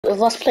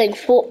of us playing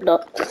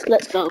Fortblox.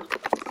 Let's go.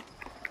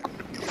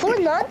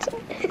 Fortnite?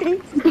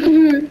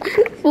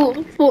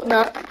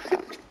 Fortnite.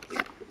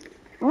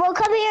 Well,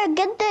 come here,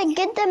 get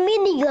the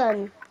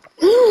minigun.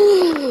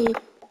 The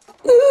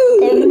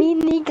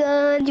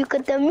minigun, you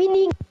got the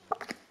minigun.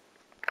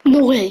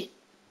 No way.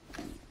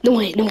 No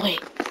way. No way.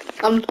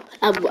 I'm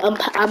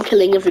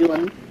killing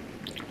everyone.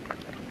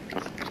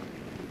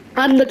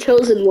 I'm the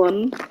chosen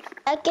one.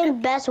 I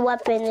can best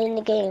weapon in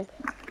the game.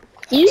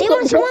 You See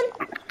got one?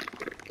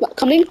 What,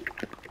 coming?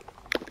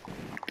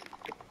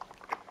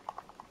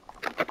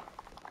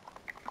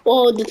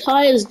 Oh, the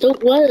tires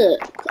don't work.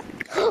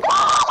 Oh,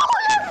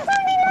 I have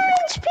 39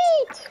 HP.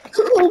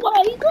 Oh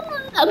my god!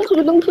 I'm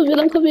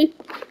coming.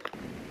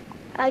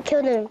 I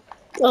killed him.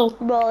 Oh,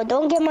 Bro,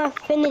 don't get my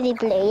affinity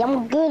blade.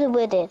 I'm good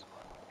with it.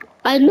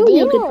 I know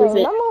you're good with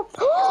it.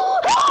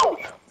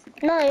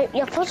 No,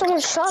 your first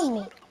one shot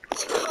me.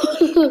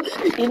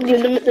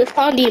 The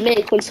sound you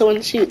make when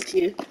someone shoots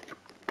you.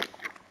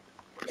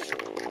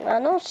 I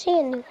don't see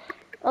any.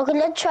 Okay,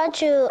 let's try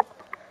to.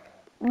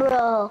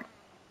 Bro,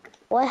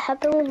 what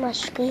happened with my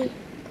screen?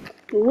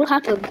 What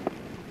happened?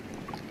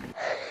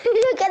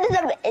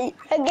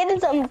 I'm getting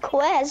some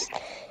quest.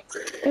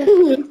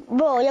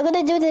 Bro, you're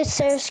gonna do the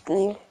share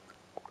screen.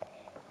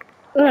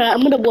 Alright,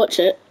 I'm gonna watch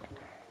it.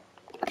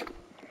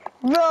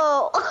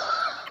 Bro, what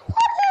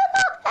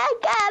the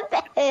heck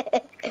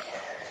happened?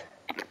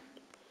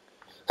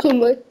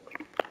 Come on.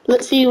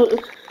 Let's see what...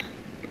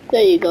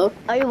 There you go.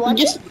 Are you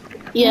watching?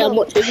 Yeah, No. I'm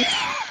watching.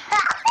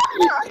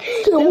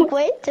 Look,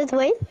 wait, just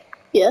wait.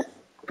 Yeah.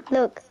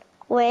 Look,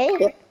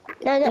 wait.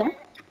 Yeah. No. Yeah.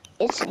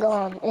 It's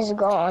gone.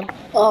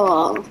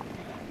 Oh.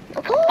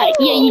 Yeah,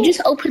 you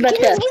just opened that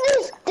chest.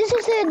 This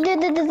is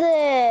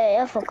the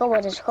I forgot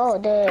what it's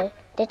called. The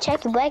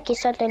checky wacky,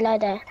 something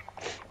like that.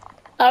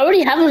 I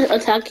already have an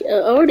attack. I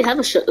already have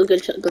a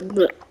good shotgun,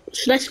 but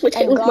should I switch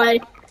it with my...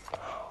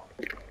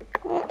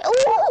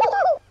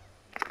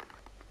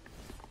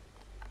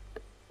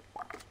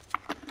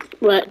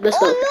 Right, let's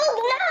go.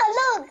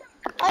 Oh, look!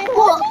 Are you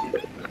watching?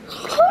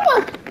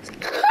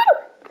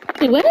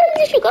 Hey, where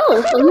did you go?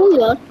 Oh, here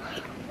you are.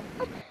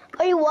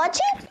 Are you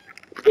watching?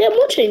 Yeah, I'm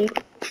watching.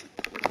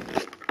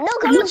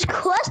 Look how much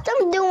quest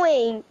I'm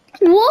doing.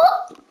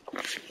 What?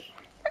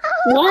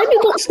 Why have you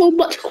got so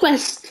much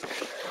quest?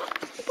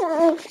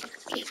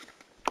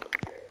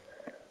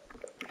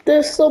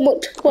 There's so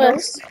much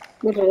quest.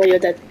 No, you're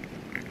dead.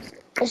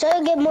 So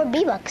you get more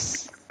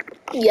V-Bucks.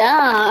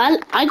 Yeah,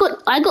 I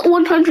got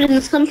 100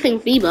 and something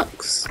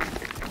V-Bucks.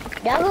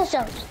 That was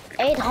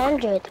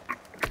 800.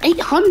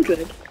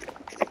 800?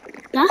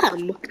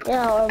 Damn.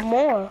 Yeah, or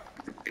more.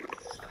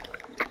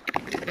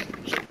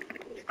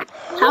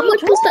 How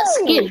much was that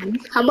skin?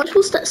 How much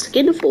was that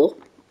skin for?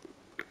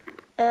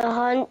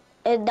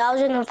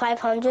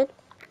 1,500.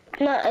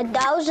 No,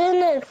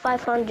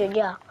 1,500.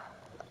 Yeah.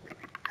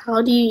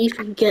 How do you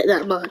even get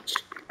that much?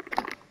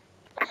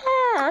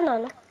 I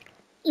don't know.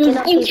 You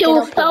kill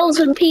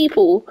 1,000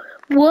 people.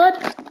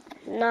 What?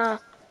 Nah.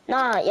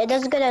 Yeah,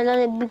 that's good.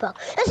 Another V-Buck.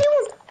 Let's see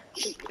one.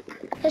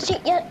 Let's see.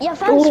 Yeah,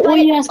 found Oh,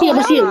 yeah, I see him.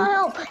 I see him.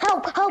 Help.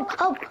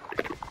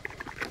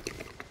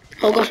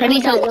 Oh gosh, I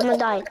need help. I'm gonna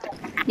die.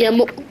 Yeah,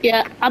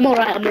 I'm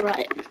alright. You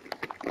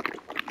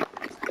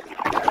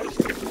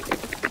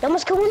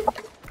almost killed one?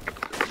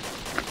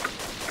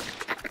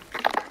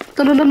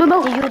 No.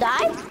 Did you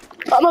die?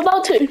 I'm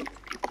about to.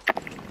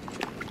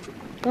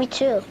 Me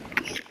too.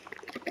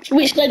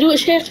 Wait, should I do a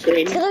share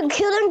screen? Kill them.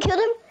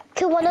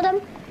 Kill one of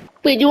them.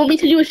 Wait, do you want me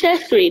to do a share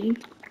screen?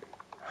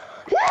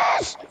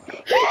 Yes! You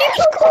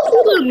killed both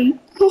of them!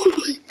 Oh,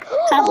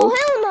 hell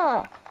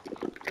no!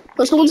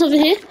 Oh, someone's over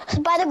here?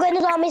 Spider-Gwen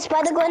is on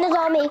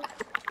me.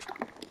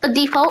 A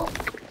default?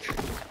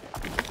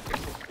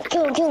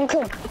 Kill him.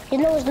 You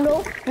know it's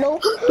low. No,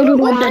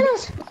 What I'm dead.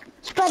 else?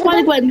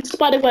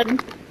 Spider-Gwen.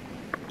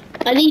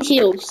 I need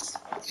heals.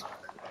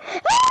 No!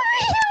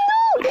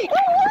 You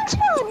watch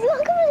out!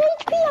 Look how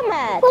much HP I'm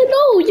at. Oh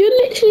no,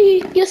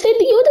 you're saying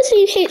that you're the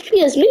same HP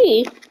as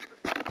me.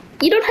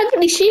 You don't have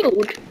any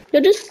shield.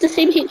 You're just the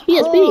same HP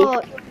as me.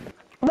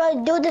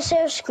 Bro, do the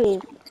share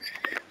screen.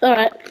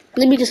 Alright,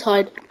 let me just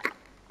hide.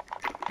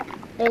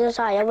 I will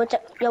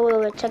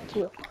check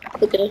you.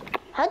 Okay.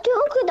 How'd you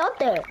hook it up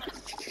there?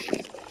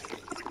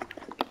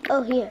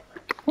 Oh, here.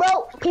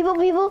 Bro, people.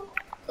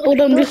 Hold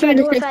on, I'm just trying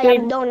to share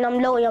screen.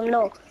 I'm low.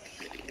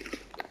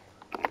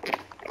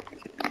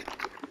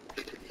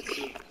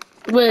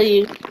 Where are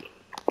you?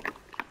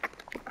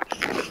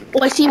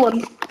 Oh, I see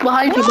one.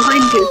 Behind you.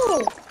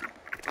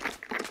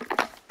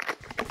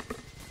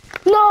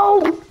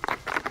 No! I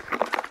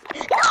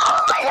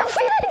don't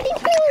feel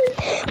anything!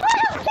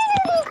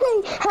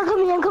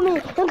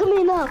 I'm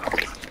coming now.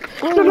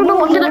 No,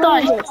 I'm gonna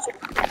die.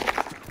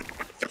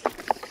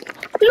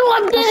 No,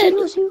 I'm dead!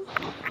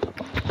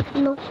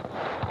 No.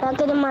 I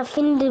got my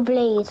affinity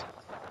blade.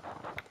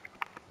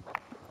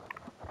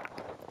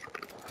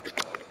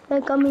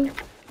 They're coming.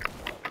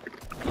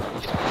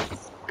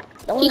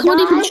 He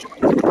can't even...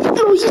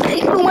 No, he's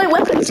taking all my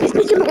weapons.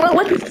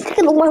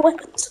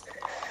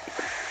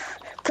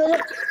 Kill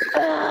him.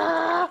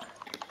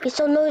 He's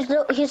so low,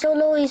 he's so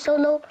low, he's so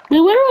low.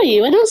 No, where are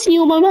you? I don't see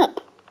you on my map.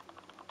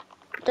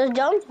 Just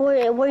jump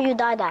where you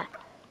died at.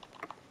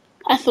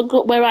 I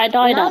forgot where I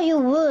died Now at. you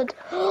would.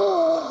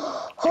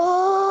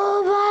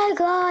 Oh my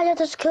god, I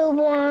just killed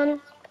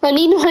one. I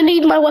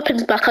need my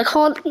weapons back. I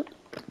can't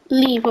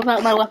leave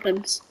without my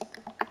weapons.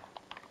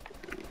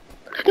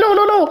 No.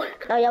 No,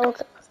 yeah,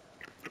 okay.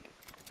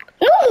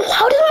 No,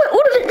 how did all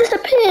of it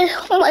disappear?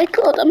 Oh my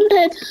god, I'm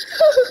dead.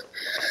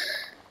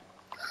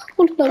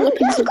 All of my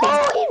weapons are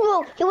gone.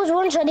 Oh, he was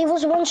one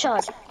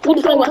shot, All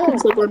of my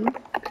weapons are gone.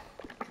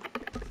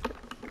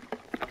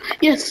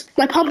 Yes,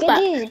 my pump back.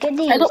 Get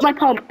these. I got my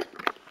pump.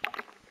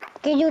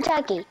 Get you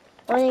tacky.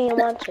 When you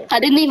want to. I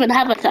didn't even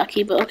have a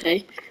tacky, but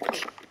okay.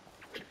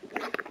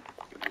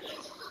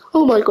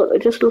 Oh my god, I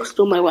just lost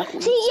all my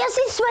weapons. See, yes,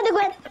 it's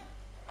Spider-Gwen.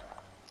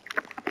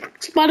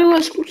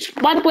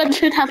 Spider-Gwen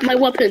should have my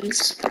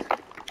weapons.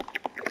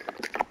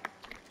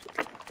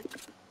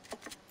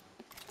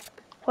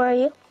 Where are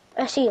you?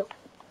 I see you.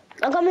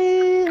 I'm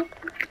coming.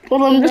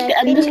 Well, I'm just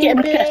getting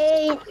a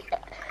chest.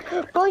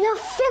 Bro, you have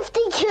 50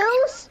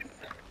 kills?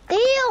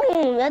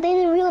 Damn, I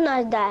didn't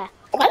realize that.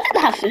 I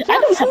didn't have it. You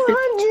have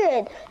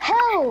 400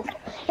 health.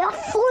 You have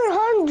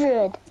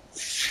 400.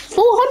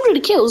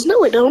 400 kills?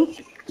 No, I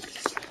don't.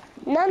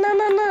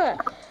 No.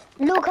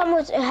 Look how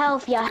much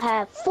health you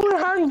have.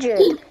 400.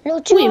 No,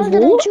 200 Wait,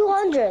 and what?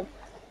 200.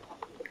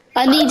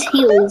 I need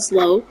heals,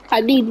 though.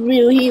 I need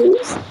real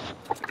heals.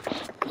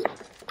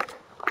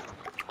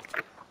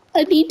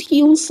 I need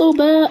heals so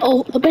bad.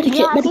 Oh, a medikit,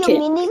 You have your medikit.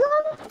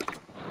 minigun?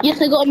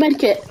 Yes, I got a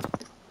medikit.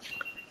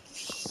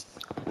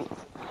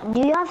 Do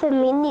you have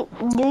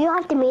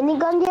the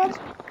minigun yet?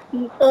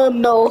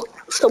 No.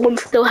 Someone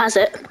still has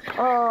it.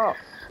 Oh,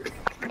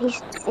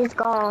 it's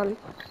gone.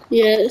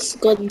 Yeah, it's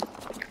gone.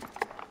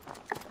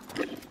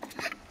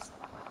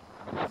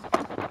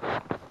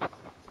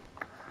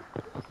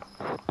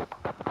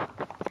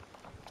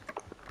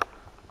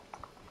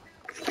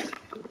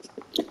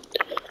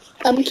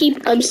 I'm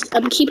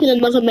keeping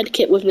another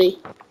medkit with me.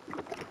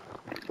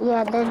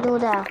 Yeah, they do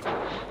that.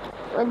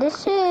 Well,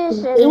 this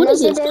is a What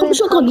is this? Pump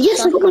shotgun.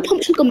 Yes, I got my shotgun.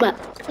 pump shotgun back.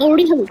 I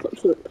already have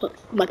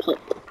my pump.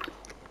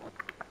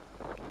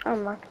 Oh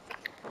my.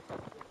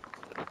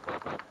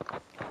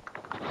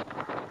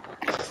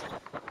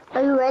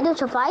 Are you ready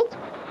to fight?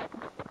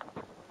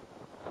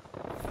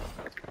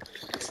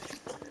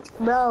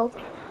 Bro.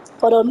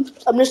 Hold on.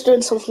 I'm just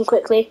doing something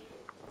quickly.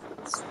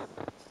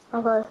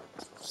 Okay.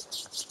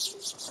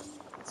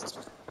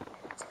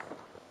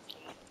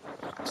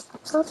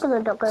 What's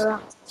gonna duck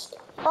around?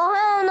 Oh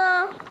hell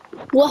no!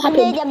 What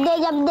happened? I'm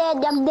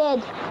dead.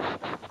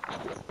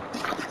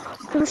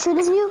 Who's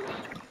shooting you?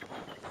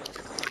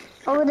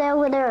 Over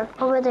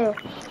there.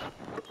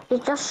 He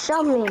just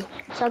shot me.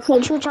 It's like 2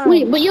 times.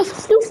 Wait, but you're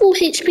still full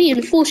HP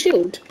and full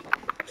shield.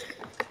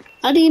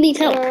 How do you need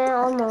help?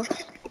 Yeah,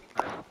 almost.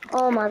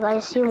 Oh my god, I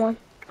see one.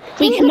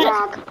 Wait, can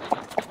I?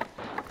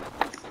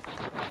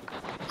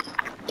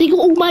 They got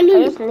all my I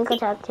loot. just sneak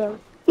attacked him.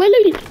 My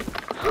loot.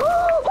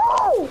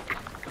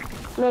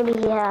 Maybe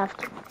he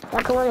halved.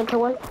 I can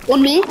one.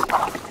 On me.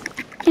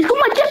 He's got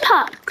my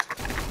jetpack.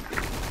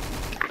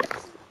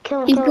 Kill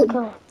him.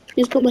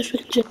 He's got my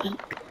freaking jetpack.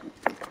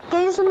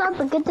 Get your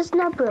sniper, get the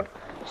sniper.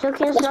 So you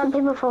can snipe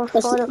people for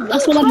photo.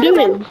 That's what I'm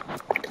doing.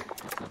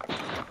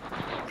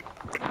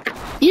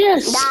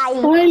 Yes,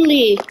 Die.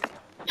 finally.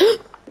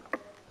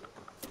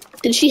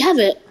 Did she have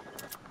it?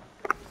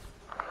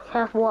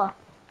 Have what?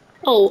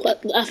 Oh,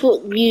 I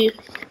thought you...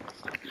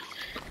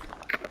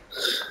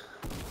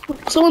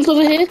 Someone's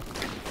over here.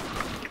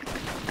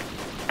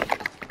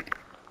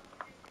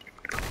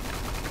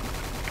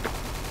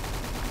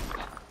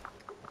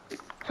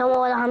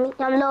 Someone on me.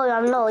 I'm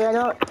low.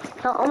 Your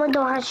Oma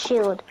don't have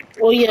shield.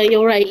 Oh yeah,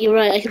 you're right.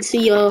 I can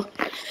see your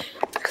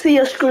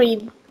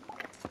screen.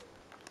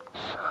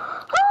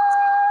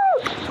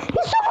 Oh!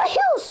 He saw my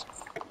heels!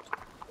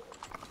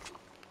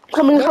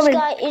 Coming.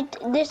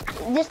 This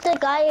the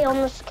guy who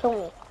almost killed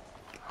me.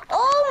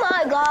 Oh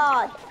my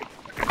god!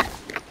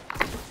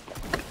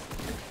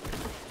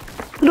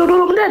 No,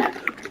 I'm dead.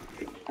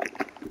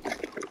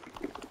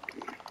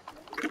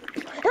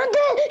 I'm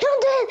dead!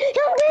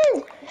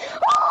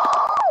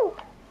 Oh!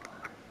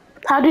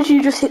 How did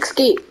you just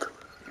escape?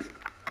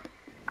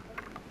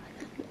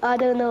 I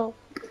don't know.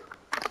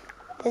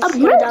 I'm There's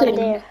down running.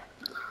 there.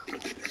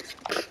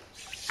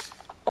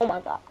 Oh my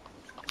god.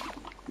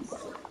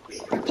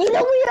 You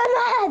know where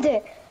I'm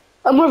at!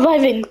 I'm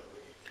reviving.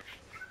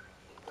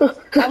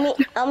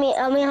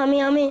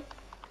 Ami.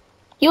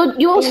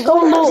 You're so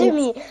low.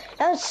 Me.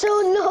 I'm so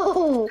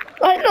low.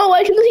 I know.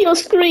 I can see your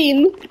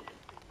screen.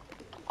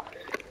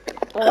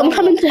 Oh. I'm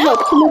coming to help.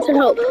 Oh, it's a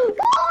dodge!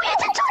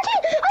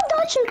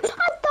 I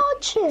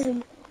dodge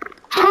him.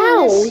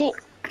 How?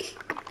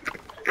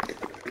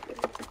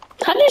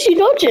 How did you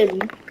dodge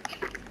him?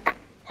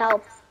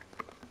 Help.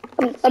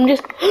 I'm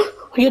just...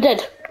 You're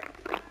dead.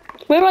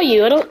 Where are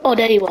you? I don't... Oh,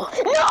 there you are.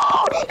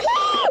 No!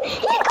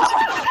 He got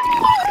my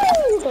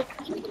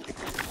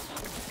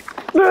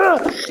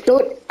friend!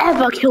 Don't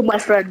ever kill my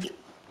friend.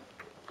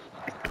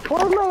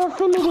 Where's my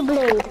infinity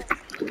blade?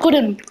 Got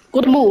him.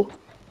 Got them all.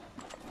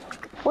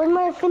 Where's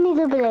my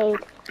infinity blade?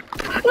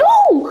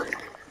 No!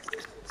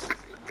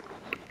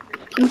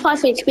 I'm 5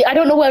 HP. I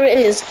don't know where it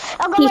is.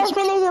 I got my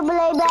infinity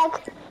blade back.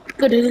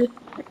 Good.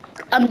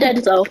 I'm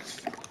dead though.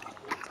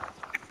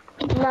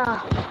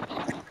 Nah,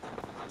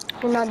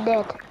 you're not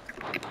dead.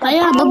 I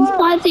am. I'm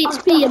 5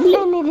 HP.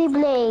 Infinity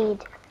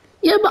blade.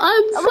 Yeah, but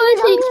I'm 5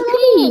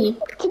 HP.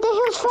 Get the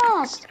heals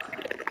fast.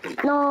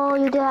 No,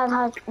 you didn't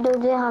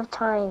have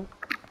time.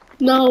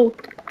 No.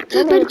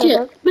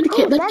 Medkit.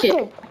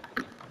 Medkit.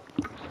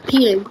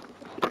 Healing.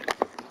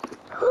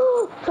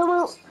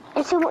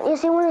 Someone, you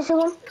see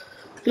one.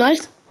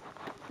 Nice.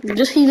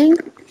 Just healing.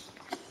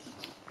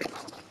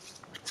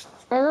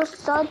 I just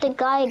saw the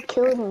guy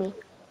killed me.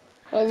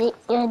 And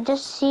I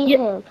just see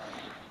him.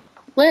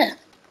 Where?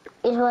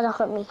 He's about to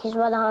hurt me.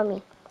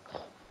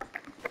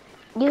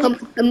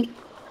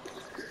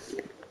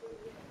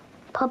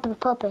 Pop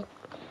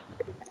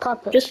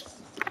it. Just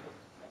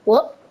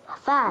what?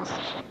 Fast.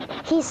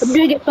 I'm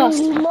doing it fast.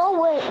 He know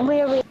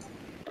where we.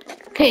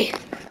 Okay.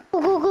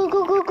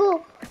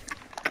 Go.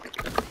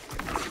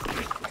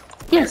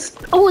 Yes.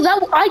 Oh,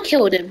 I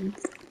killed him,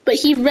 but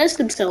he rezzed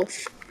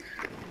himself.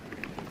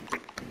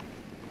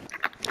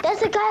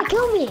 That's the guy that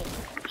killed me.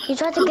 He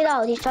tried to get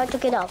out.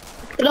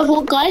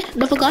 Another guy.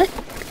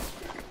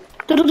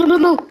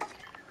 No.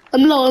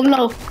 I'm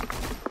low.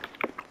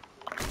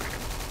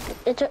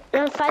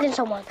 I'm fighting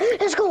someone.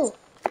 Let's go.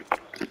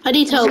 I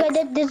need help.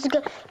 This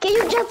guy. Get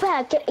your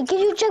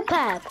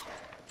jetpack.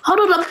 Hold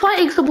on, I'm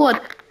fighting someone.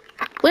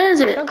 Where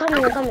is it? I'm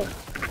coming. I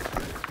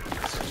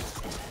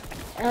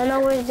don't know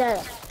where it's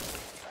at.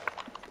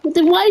 But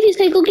then why did you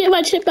say go get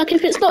my chip back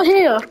if it's not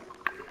here?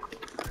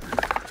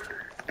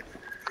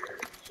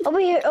 Over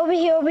here.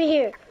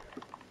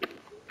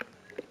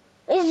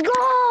 It's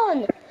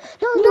gone.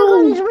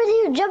 No. It's right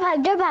here.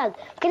 Jetpack.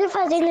 Get it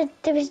fast.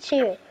 It's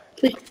here.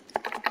 Wait.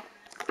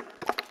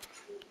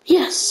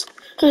 Yes.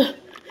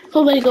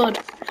 Oh my god.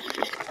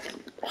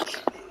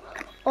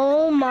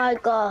 Oh my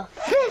god.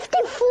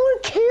 54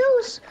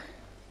 kills?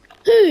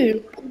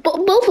 Who?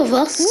 Both of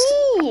us?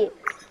 Me!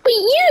 But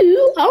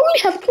you? I only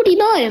have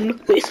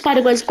 29. Wait,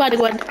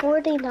 Spider-Gwen.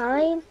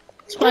 49?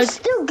 That's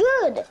still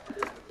good.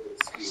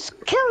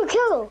 Kill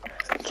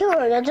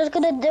her. I'm just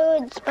gonna do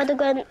it.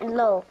 Spider-Gwen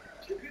low.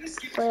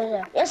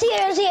 Where is it?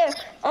 Yes, here.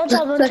 On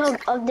top,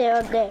 up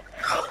there.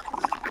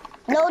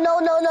 No.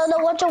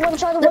 One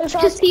shot.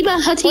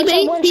 Her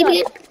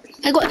teammate.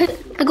 I got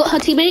her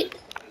teammate.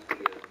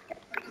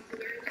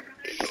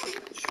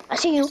 I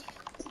see you.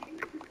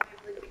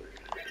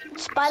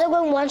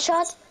 Spider-Gwen one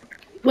shot.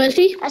 Where is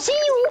she? I see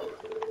you.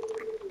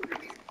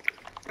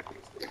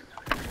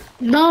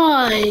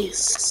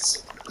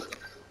 Nice.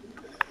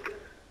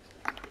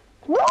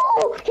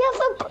 Whoa! He has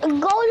a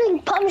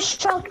golden pump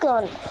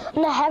shotgun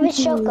and a heavy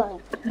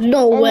shotgun.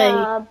 No way.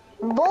 A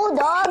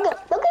bulldog.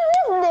 Look at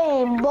his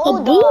name, Bulldog.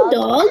 A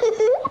bulldog?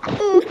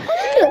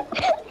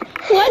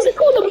 Why is it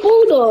called a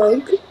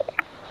bulldog?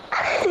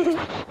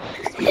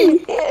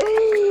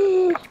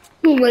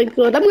 Oh my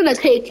god, I'm gonna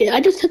take it. I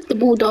just took the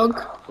bulldog.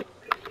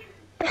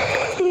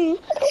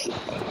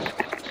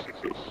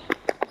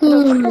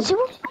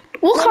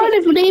 What kind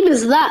of name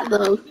is that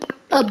though?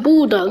 A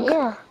bulldog?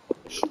 Yeah.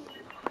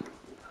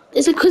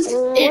 Is it because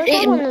Where's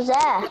that one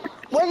at?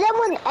 Where's that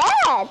one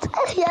at?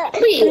 Yeah.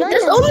 Wait,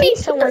 there's only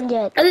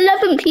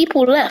 11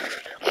 people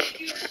left.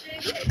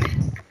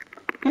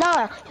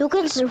 Nah, you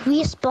can just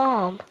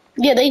respawn.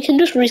 Yeah, they can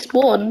just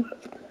respawn.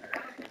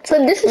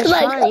 So this is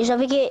like funny. So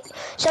we can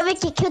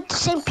kill the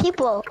same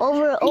people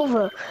over and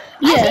over.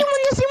 Yeah. I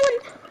see one.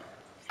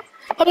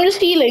 I'm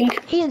just healing.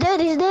 He's dead.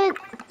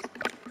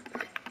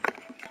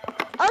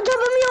 On top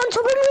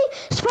of me.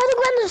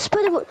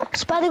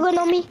 Spider-Gwen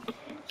on me.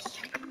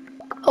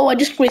 Oh, I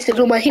just wasted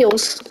all my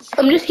heals.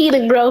 I'm just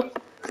healing, bro.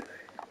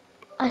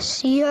 I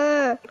see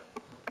her.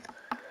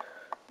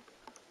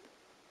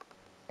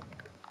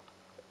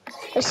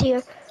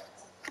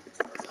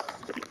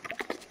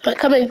 Right,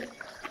 coming.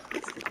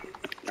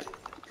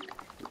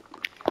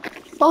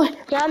 Oh,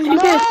 yeah,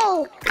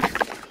 no!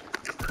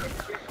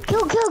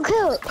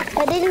 Kill.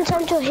 I didn't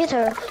time to hit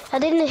her. I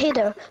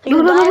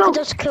could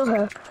just kill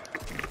her.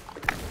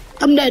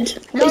 I'm dead.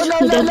 No,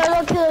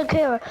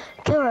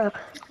 kill her.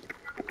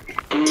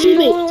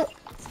 Teammate.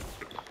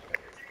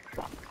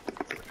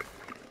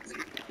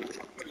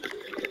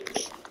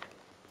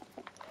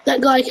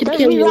 That guy can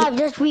kill you.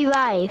 Just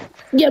revive.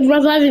 Yeah, I'm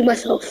reviving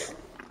myself.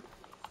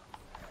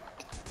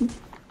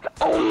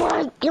 Oh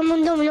my,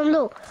 I'm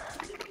low.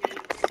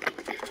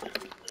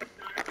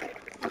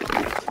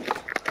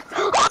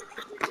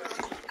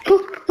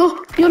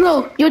 Oh, you're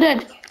low. You're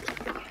dead.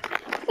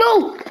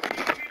 No!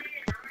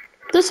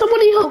 There's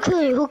somebody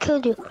here. Who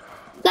killed you?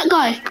 That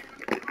guy.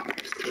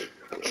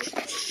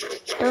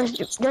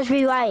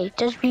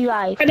 Just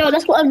revive. I know,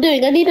 that's what I'm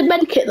doing. I need a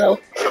medkit though.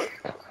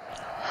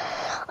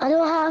 I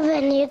don't have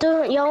any.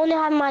 You only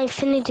have my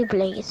infinity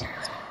blade.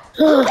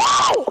 No!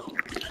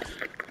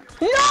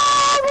 No,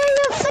 my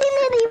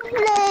infinity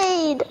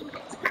blade!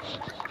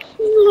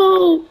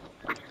 No!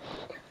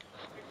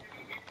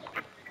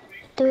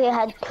 Do we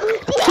have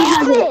the She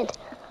has it. outfit?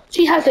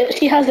 She has it.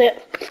 She has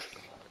it.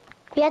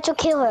 We have to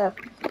kill her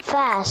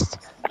fast.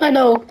 I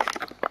know.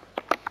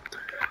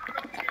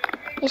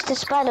 It's the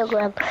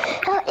spider-gram.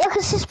 You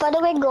can see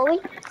spider-gram going.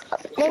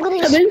 They're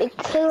gonna Come in.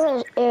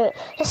 kill her.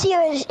 It's here.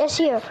 It's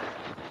here.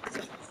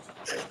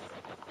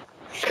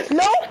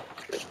 No.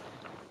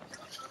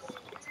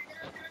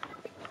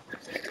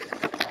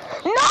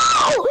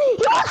 No! He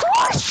was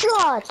one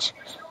shot!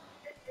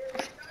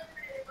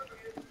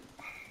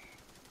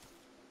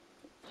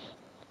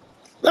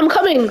 I'm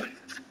coming.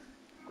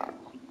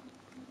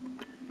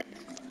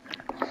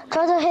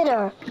 Try to hit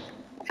her.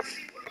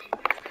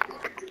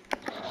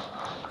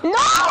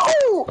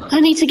 No! I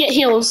need to get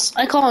heals.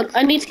 I can't.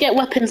 I need to get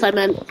weapons, I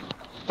meant.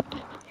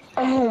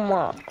 Oh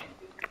my.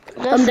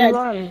 I'm Let's dead.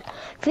 run.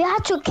 We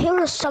had to kill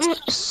her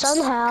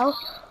somehow.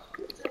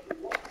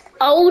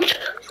 Old.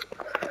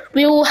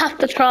 We all have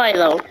to try,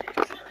 though.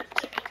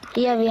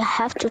 Yeah, we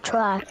have to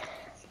try.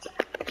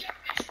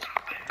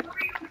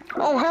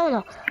 Oh, hell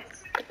no.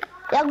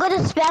 I've got a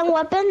spam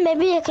weapon.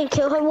 Maybe I can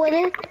kill her with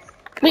it.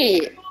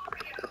 Wait.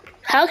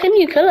 How can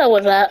you kill her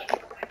with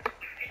that?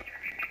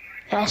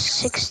 Yeah,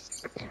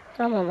 6.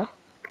 I don't know.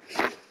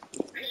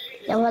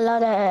 You have a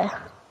lot of...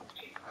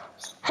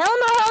 Hell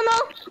no, hell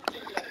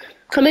no!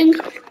 Coming.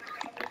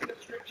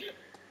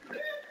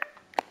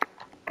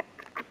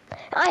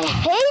 I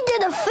hate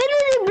the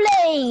Infinity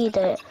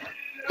Blade!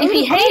 If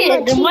you hate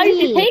it, then why did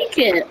you take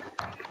it?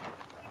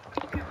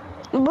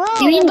 Bro,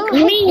 You mean- I don't you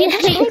hate mean you it.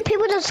 Just hate- hate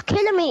people just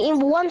killing me in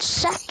 1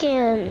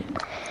 second.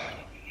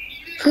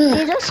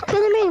 They just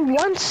killing me in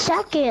 1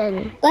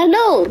 second. I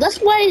know. That's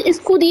why it's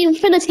called the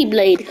Infinity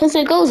Blade, because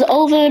it goes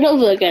over and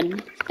over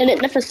again, and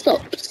it never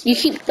stops. You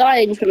keep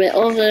dying from it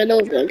over and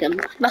over again.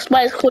 That's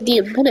why it's called the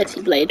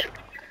Infinity Blade.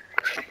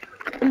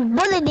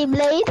 Infinity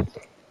Blade?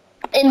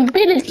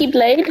 Infinity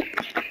Blade?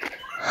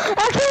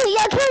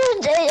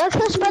 I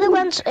killed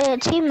Spider-Man's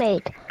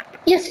teammate.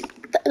 Yes,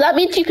 that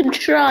means you can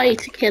try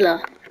to kill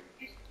her.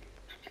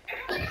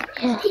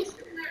 Yeah.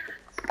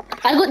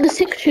 I got the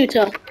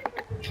 6-shooter.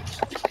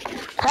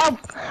 Help!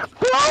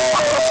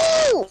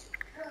 Bro!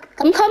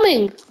 I'm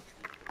coming.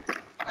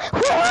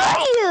 Where are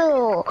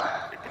you? I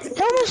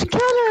almost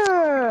killed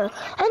her!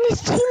 And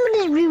his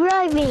teammate is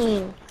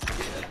reviving.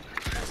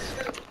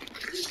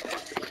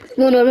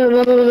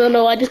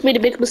 No, I just made a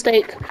big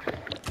mistake.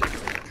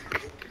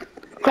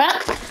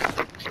 Crap.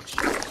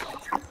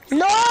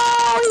 No,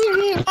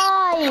 he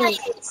revived.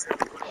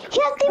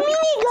 He had the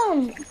minigun.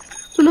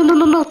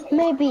 No.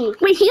 Maybe.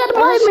 Wait, he had I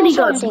my just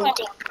saw minigun.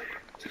 something.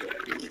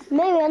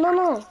 Maybe, I don't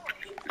know.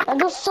 I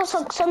just saw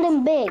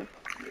something big.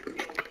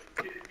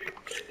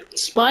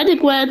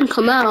 Spider-Gwen,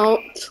 come out.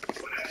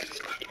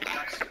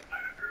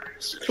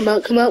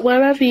 Come out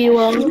wherever you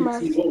are. You,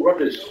 man.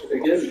 Rubbish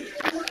again.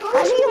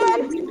 I see you,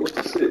 man.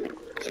 What's it?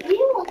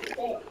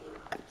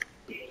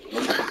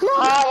 No!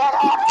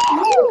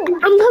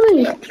 I'm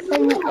coming.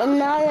 And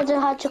now I just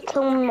had to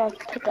kill my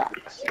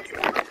pickaxe.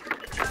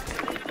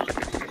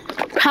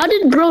 How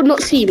did bro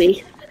not see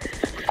me?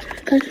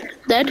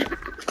 Dead?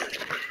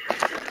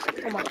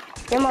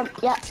 Oh my.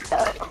 Yeah.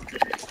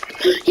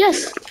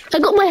 Yes, I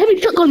got my heavy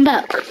shotgun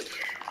back.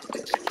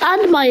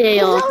 And my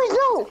AR.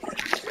 No.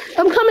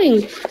 I'm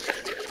coming.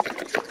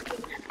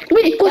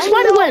 Wait, go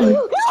Spider-Gwen.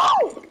 No!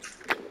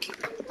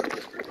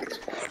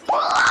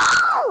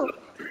 No!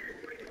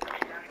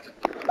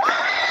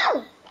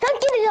 Don't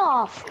get it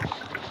off.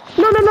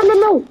 No.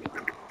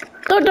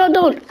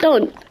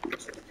 Don't.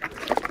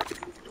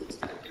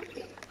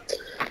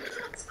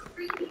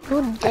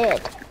 You're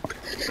dead.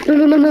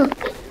 No.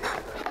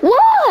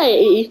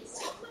 Why?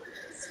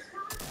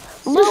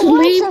 Bro, Just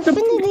what is leave the-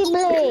 Infinity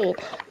Blade?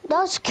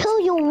 That's kill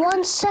you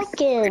 1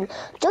 second.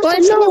 Just I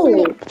know.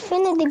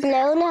 Infinity Blade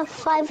only have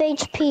 5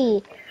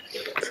 HP.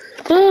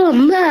 Oh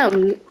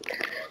man.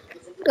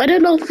 I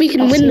don't know if we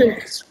can win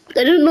this.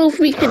 I don't know if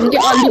we can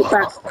get our loot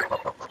back.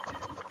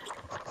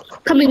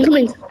 Coming.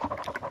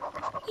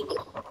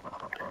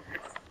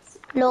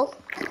 No.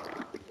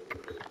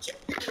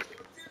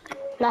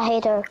 I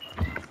hate her.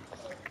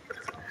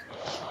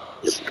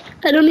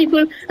 I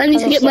need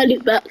to get my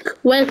loot back.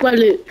 Where's my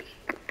loot?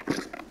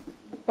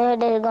 There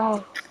they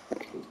go.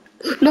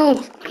 No.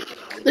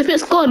 If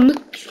it's gone,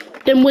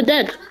 then we're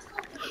dead.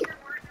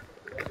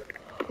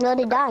 No,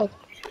 they died.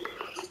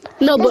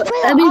 No, Let's but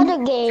play I the mean,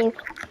 other game.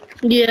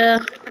 yeah.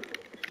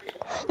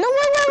 No,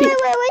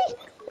 wait.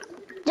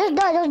 Just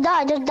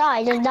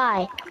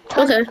die.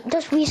 Okay.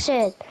 Just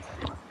reset.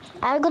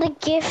 I'm gonna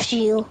gift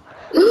you.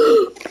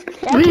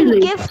 Really?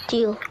 Gift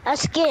you a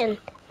skin.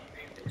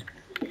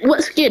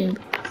 What skin?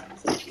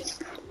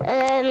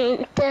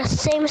 The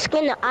same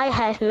skin that I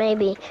have,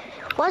 maybe.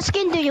 What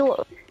skin do you?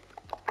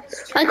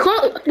 I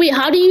can't. Wait,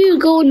 how do you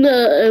go in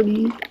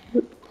the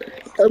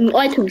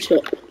item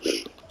shop?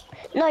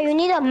 No, you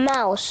need a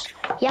mouse.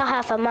 Yeah, I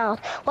have a mouse.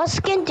 What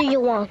skin do you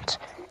want?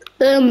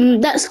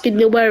 That skin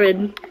you're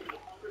wearing.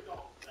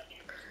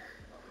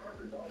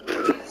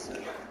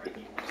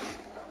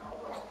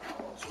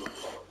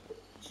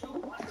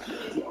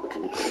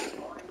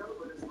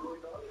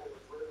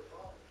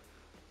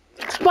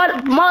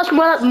 Morales.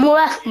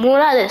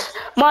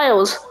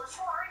 Miles.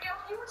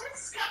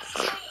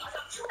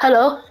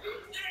 Hello.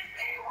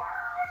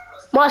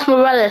 Miles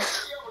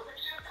Morales.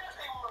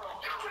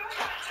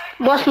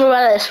 Miles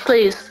Morales,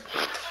 please.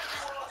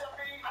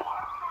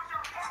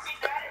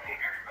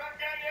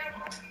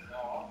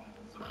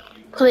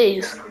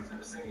 Please.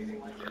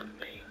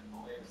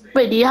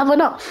 Wait, do you have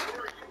enough?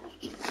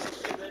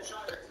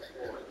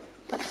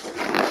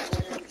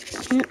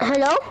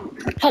 Hello?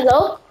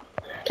 Hello?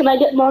 Can I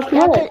get Miles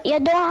Morales? You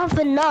don't have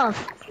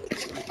enough.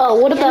 Oh,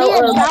 what I need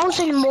about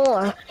 1,000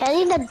 more. I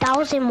need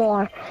 1,000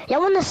 more. You're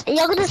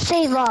gonna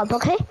save up,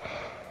 okay?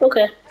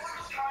 Okay.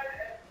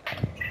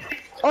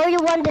 Or you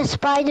want the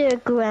spider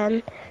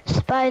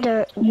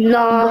No,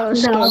 girl no,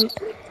 skin?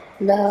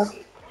 no.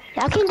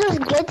 I can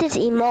just get this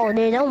emote.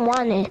 They don't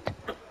want it.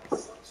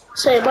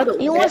 Same, I don't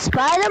You want want it.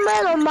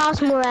 Spider-Man or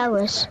Miles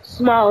Morales?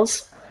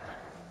 Miles.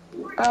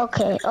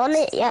 Okay,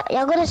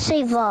 you're gonna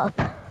save up.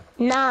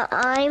 Now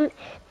I'm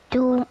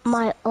do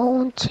my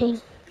own thing.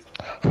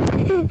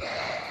 I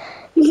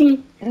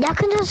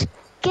can just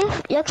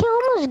gift. I can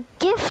almost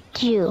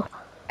gift you.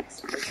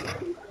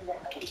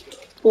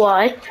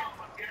 Why?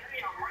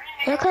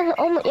 You can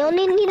almost. You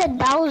only need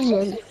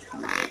 1,000.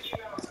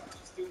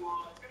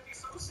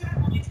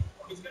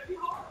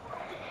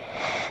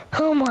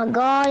 Oh my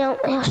god,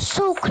 you're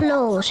so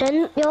close,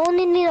 and you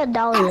only need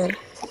 1,000.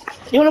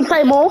 You wanna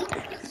play more?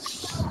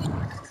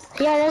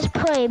 Yeah, let's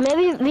play.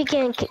 Maybe we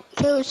can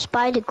kill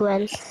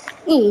Spider-Gwen.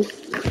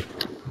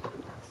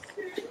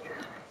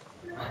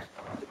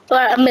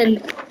 Alright, I'm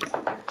in.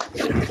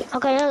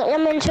 Okay,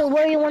 I'm into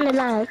where you want to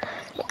land.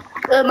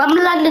 I'm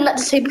landing at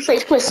the same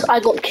place where I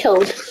got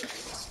killed.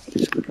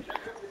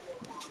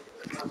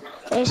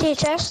 You see a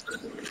chest?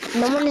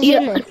 No one is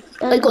Yeah, in it.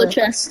 I That's got a good.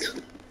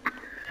 chest.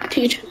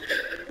 Teach.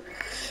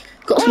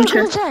 Got Oh, some I got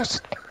a chest.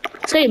 chest.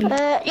 Same. You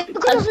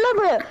got a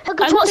sniper. I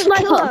could I try got a to kill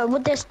sniper. her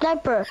with the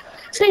sniper.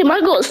 Same, I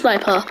got a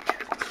sniper.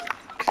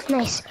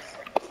 Nice.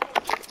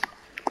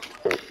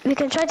 We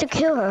can try to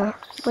kill her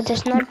with the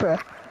sniper.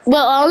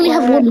 Well, I only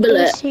have Where one is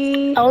bullet.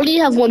 he? I only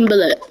have one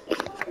bullet.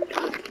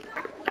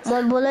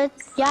 One bullet?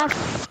 Yeah,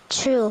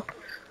 two.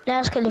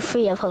 That's gonna be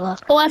free, I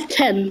forgot. Oh, I have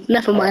 10.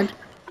 Never mind.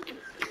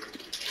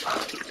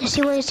 You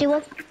see one? You see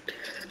one?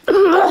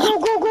 Go,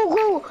 go, go,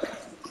 go!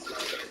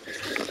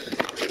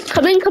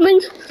 Coming, coming.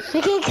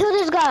 We can kill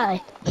this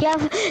guy.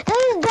 That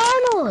is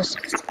Danos.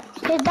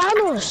 Hey,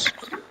 Danos.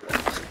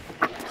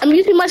 I'm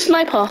using my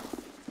sniper.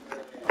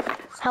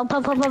 Help,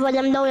 I'm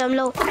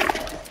low.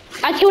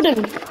 I killed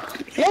him.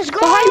 Let's go!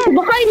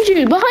 Behind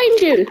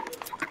you.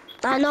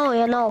 I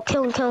know.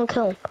 Kill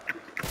him.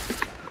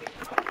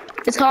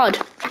 It's hard.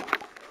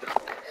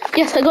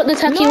 Yes, I got the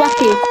Taki No!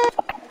 Waki.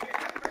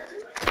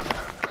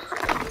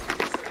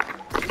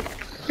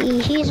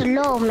 He's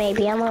low,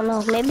 maybe. I don't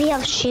know. Maybe he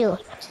has shield.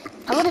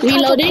 I'm gonna try to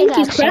Reloading,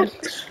 he's pickaxe him.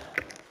 cracked.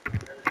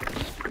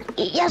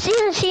 Yeah, see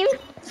him?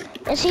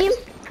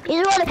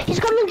 He's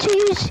coming to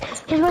you.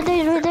 He's right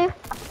there.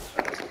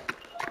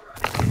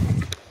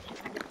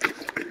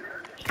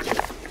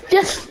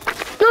 Yes.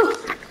 No.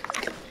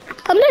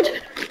 I'm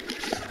dead.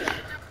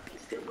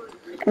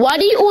 Why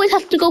do you always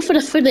have to go for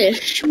the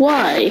finish?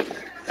 Why?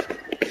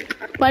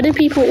 Why do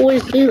people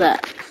always do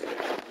that?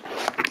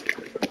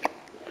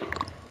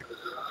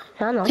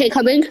 I don't know. Okay,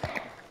 coming.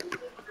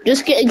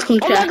 Just getting some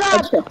Oh my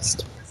god!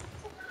 chest.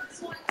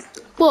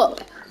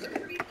 What?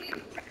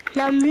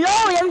 I'm low.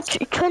 I'm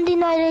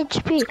 29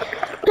 HP. Damn.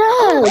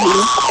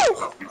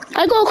 Oh!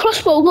 I got a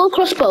crossbow. Oh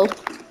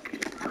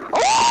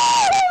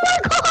my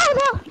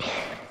god!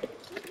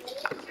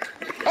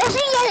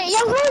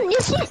 You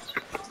see?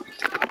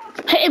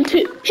 Hit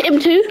him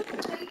too.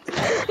 No!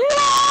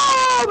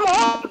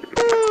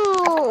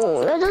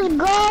 I just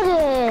got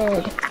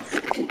it.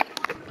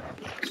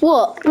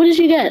 What did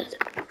you get?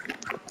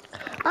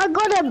 I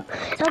got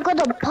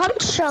a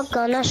pump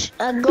shotgun, a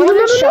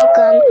golden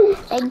shotgun,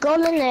 a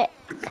golden.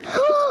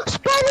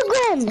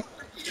 Spider-Gwen!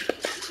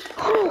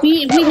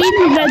 We need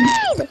revenge.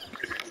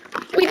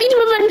 We need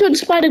revenge on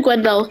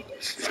Spider-Gwen though.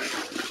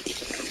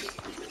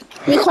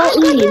 We can't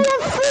leave. I got an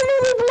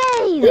infinity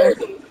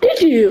blade! Did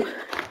you?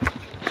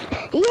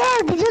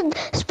 Yeah, because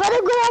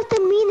Spider-Gwen has the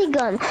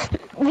minigun.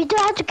 We don't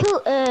have to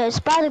kill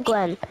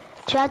Spider-Gwen.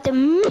 To have the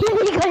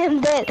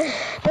minigun dead.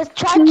 Let's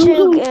try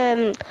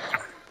to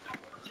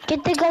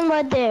get the gun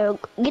right there.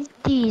 Get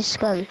these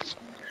guns.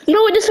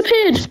 No, it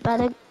disappeared.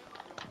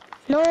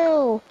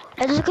 No,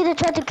 I'm just gonna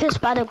try to kill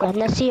Spider-Gwen.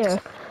 Let's see her.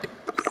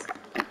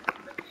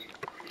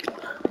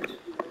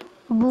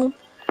 Boom.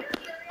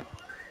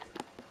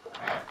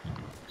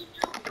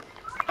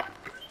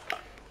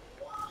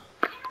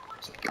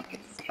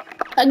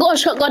 I got a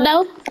shotgun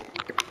now.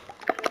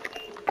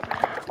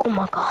 Oh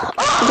my god.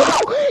 Oh!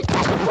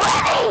 That's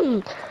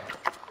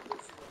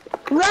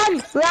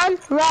running!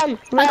 Run!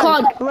 I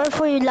can't. Run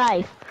for your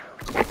life.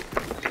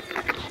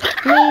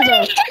 How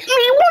did he hit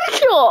me one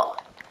shot?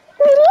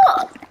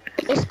 What?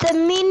 It's the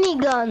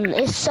minigun.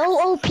 It's so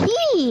OP.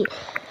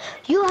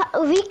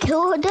 We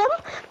killed them.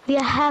 We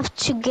have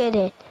to get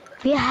it.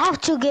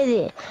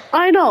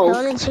 I know.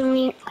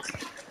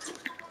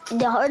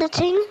 the other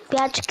thing, we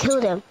have to kill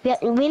them.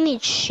 We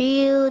need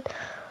shield.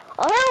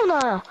 Oh hell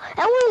no!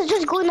 Everyone's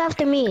just going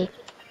after me.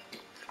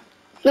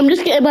 I'm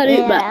just getting my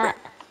loot back.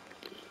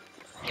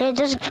 Yeah,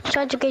 just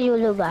try to get your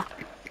loot back.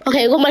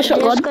 Okay, I got my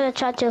shotgun. Just gonna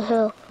try to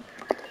heal.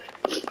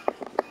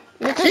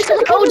 This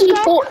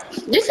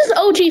is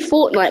OG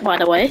Fortnite, by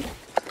the way.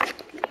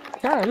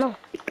 No.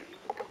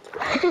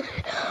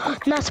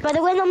 No,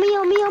 Spider-Man on me.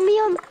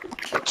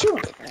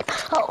 Shoot.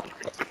 Oh.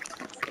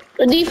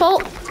 The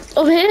default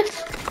over here.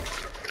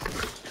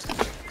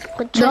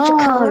 Try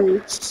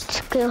to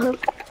kill him.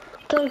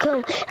 Kill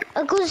him.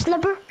 Go to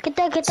sniper. Get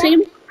that. See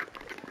him?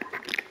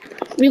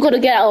 We gotta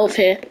get out of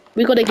here.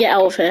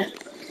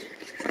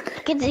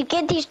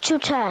 Get these two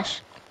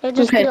trash. They're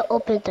just gonna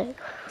open them.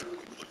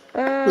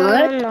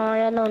 What? No,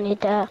 I don't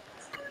need that.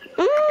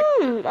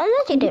 I'm not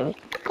legendary.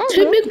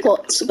 Two big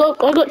pots. I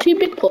got 2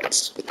 big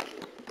pots.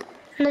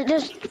 No,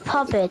 just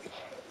pop it.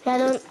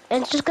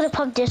 It's just gonna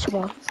pop this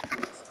one.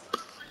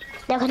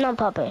 I cannot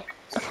pop it.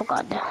 I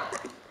forgot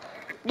that.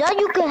 Now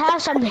you can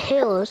have some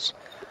heals.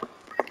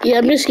 Yeah,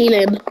 I'm just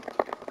healing.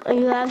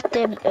 You have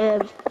the oh!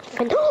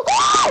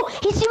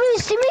 He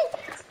see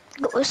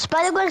me.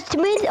 Spider-Man's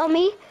teammate on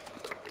me.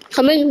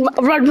 Coming,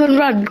 run.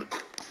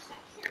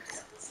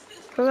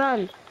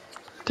 Run.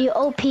 The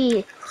OP.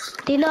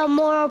 They not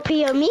more OP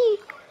on me.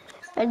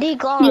 And they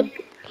gone. Yeah.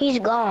 He's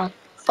gone.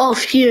 Oh,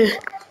 phew.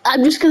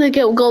 I'm just gonna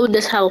go in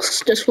this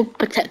house just for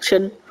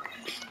protection.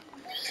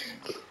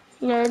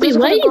 Yeah, wait,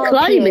 why are you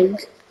climbing?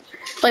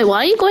 Wait, why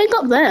are you going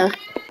up there?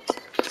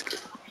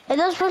 I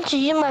just want to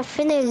use my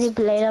infinity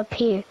blade up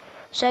here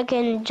so I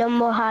can jump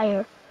more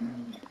higher.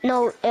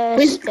 No, a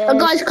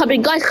guy's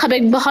coming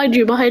behind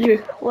you.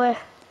 Where?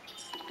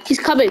 He's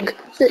coming.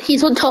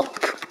 He's on top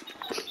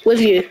with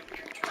you.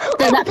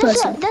 That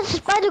person. That's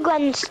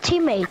Spider-Gwen's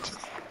teammate.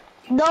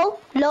 No.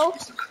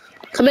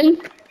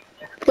 Coming.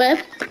 Where?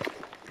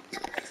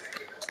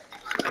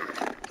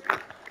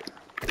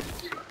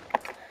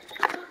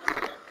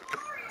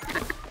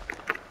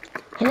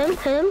 Hit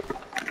him.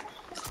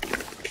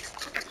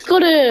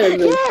 Got him.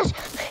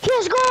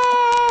 Yes,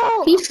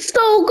 go! He's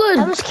so good.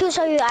 How much kills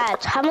are you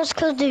at? How much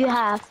kills do you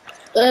have?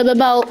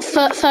 About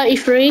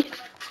 33.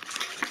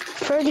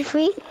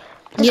 33?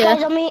 This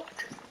guy's on me.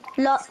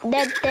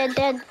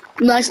 Dead.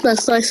 Nice. They're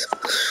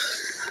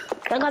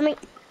coming.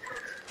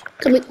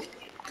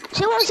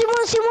 See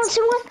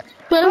one.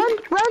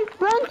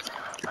 Run.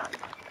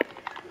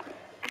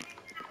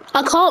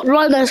 I can't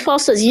run as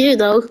fast as you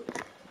though.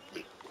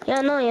 Yeah,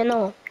 I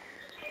know.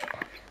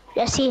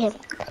 I see him.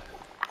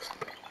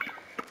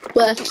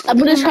 Well, I'm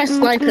gonna try to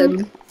snipe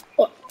him.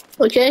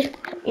 Okay?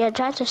 Yeah,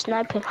 try to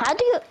snipe him. How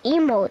do you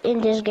emote in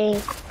this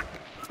game?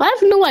 I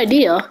have no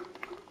idea.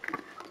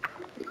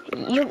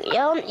 You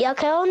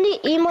can only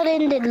emote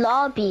in the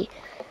lobby,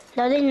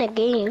 not in the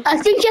game. I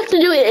think you have to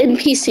do it in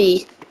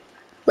PC.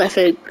 I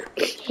think.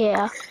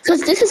 Yeah.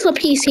 Because this is a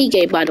PC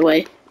game, by the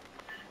way.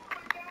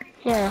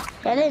 Yeah,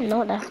 I didn't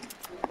know that.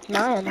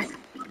 Now I know.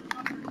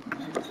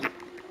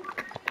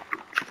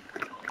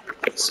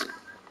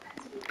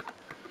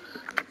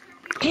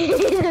 I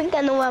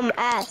don't know where I'm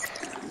at.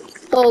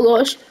 Oh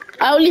gosh.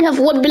 I only have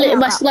 1 bullet in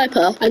my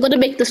sniper. I gotta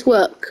make this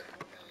work.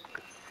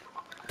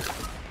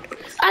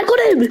 I got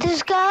him!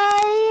 This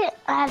guy,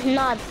 I have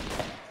not.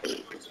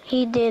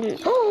 He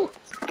didn't. Oh!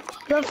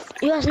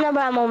 You have sniper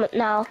ammo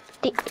now.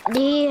 Did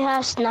he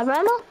have sniper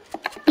ammo?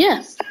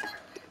 Yeah.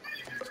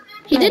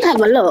 He did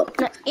have a lot.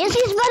 No. Yes,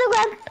 he's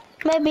Spider-Gwen.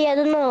 Maybe, I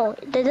don't know.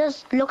 That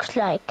just looks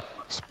like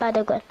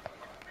Spider-Gwen.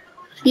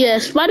 Yeah,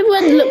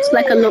 Spider-Gwen looks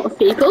like a lot of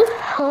people.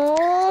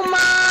 Oh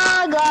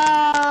my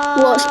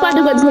god. What?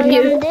 Spider-Gwen's with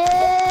you?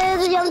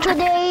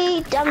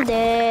 I'm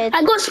dead.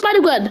 I got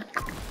Spider-Gwen.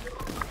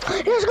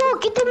 Let's go,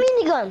 get the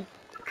minigun.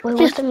 Wait,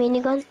 what's the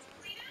minigun?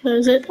 Where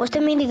is it? What's the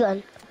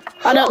minigun?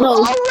 I don't know.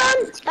 Oh,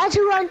 run! I have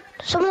to run.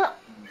 Someone...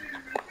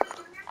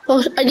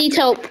 Oh, I need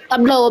help.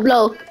 I'm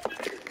low.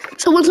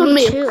 Someone's on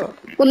me.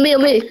 On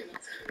me.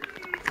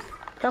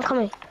 I'm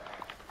coming.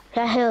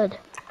 I heard.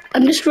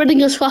 I'm just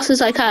running as fast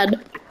as I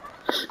can.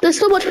 There's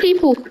so much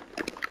people.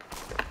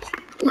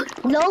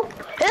 No.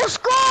 Let's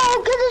go.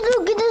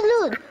 Get this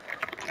loot.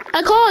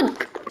 I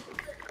can't.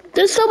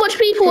 There's so much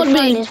people on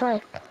me. It's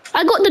fine.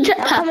 I got the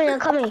jetpack. I'm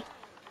coming.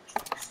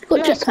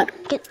 Got jetpack.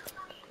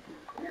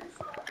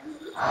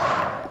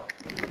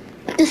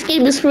 This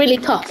game is really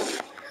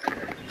tough.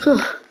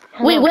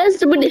 Wait, where's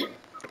the minute?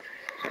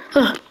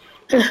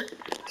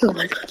 Oh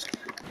my god.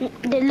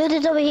 The loot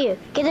is over here.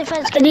 Get it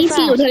fast. I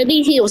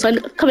need heals. I'm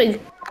coming.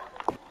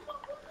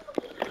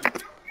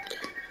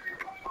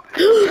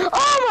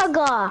 Oh my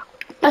god.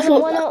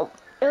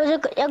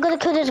 I'm gonna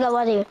kill this guy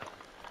right here.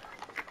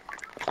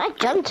 I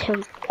jumped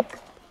him.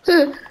 He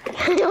didn't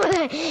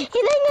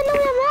even know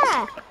where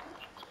I'm at.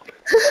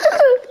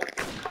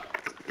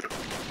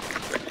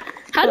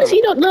 How does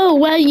he not know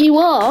where you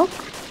are?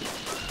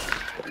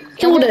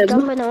 Killed him.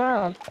 Jumping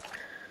around.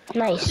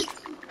 Nice.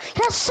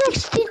 That's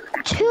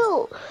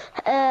 62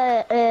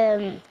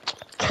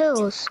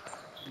 kills.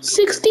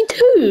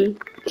 62?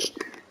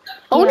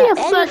 I only have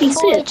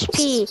 36. 4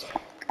 HP.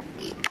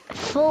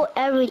 full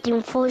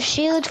everything, full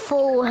shield,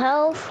 full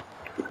health.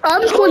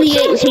 I'm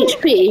 28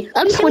 HP.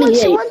 I'm 28.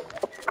 Someone.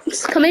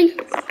 It's coming.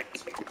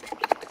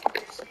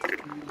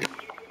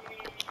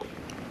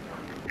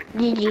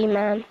 GG,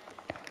 man.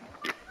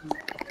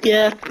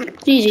 Yeah,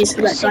 GG's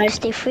to that guy.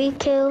 63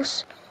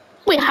 kills.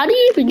 Wait, how do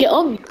you even get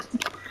on?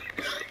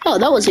 Oh,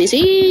 that was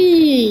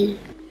easy.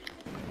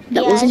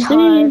 That was it's easy.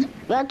 hard. You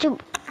have to.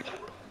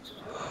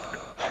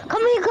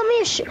 Come here.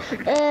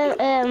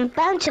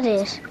 Bounce to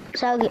this.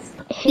 So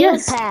heal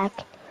pack.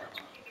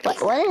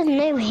 What is the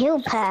name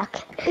heal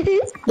pack?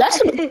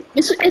 That's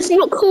it's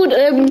not called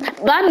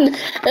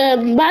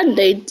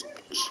band-aid.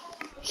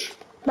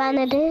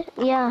 Band-aid?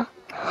 Yeah.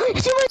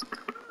 See what?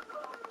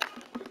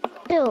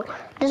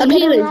 This I'm guy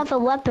healing. doesn't have a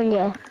weapon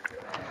yet.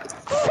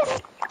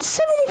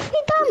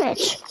 73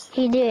 damage.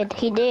 He did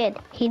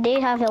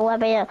have a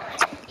weapon. Yeah.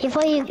 He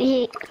didn't.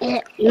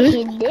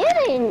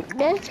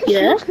 That just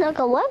looks like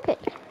a weapon.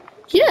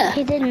 Yeah.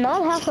 He did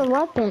not have a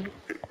weapon.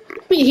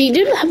 Wait, he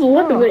didn't have a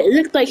weapon, but it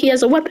looked like he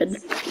has a weapon.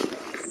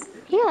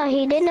 Yeah,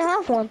 he didn't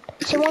have one.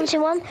 See one?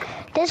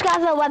 This guy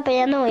has a weapon.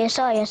 I know. You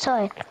saw it.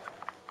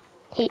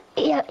 You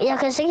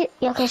can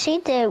see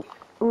the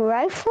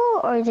rifle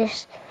or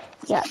this.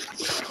 Yeah.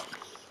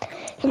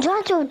 He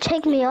tried to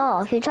take me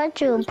off. He tried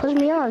to push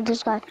me off.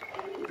 This guy.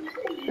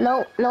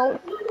 No.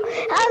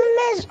 I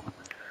miss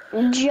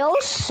Joe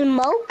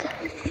Smoke.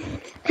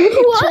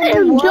 What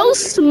is Joe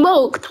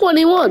Smoke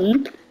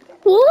 21?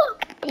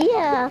 What?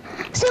 Yeah.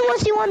 See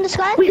what this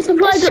guy? Wait,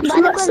 supply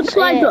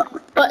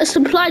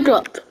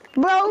drop.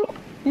 Bro,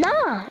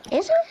 nah,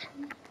 is it?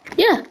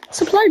 Yeah,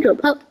 supply drop.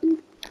 Oh,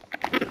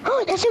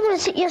 that's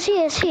it. You see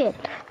it.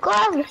 Go.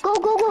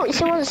 You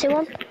see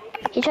one?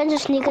 He trying to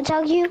sneak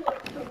attack you.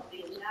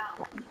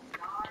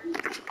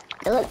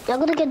 You're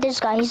gonna get this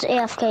guy. He's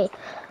AFK.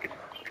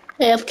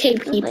 AFK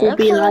people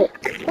be like.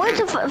 Where's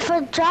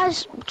the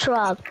trash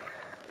truck?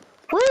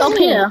 Where is Up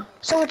he? here.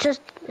 So it's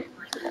just.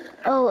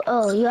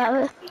 Oh, you have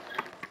it.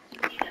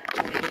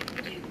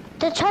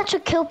 They try to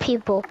kill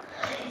people.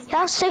 You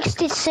have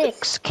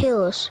 66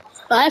 kills.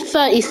 I have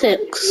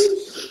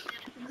 36.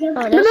 Oh,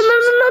 No.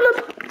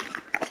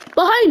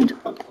 Behind.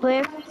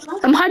 Where?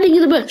 I'm hiding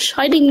in the bush. Who's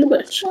hiding in the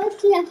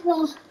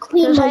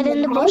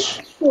bush?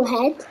 Your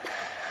head.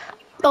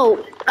 Oh,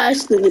 I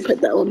accidentally put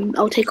that on.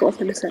 I'll take it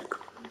off in a sec.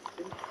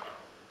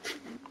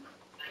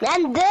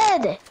 I'm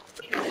dead.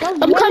 I'm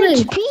coming.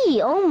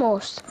 HP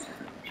almost.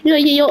 Yeah,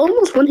 you're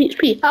almost 1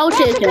 HP. I'll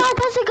take it.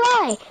 That's a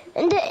guy.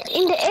 In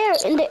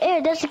the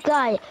air. That's a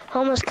guy.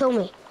 Almost killed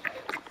me.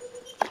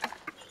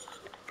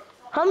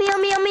 Help me.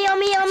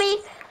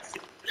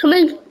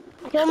 Coming.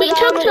 Wait,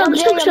 chug.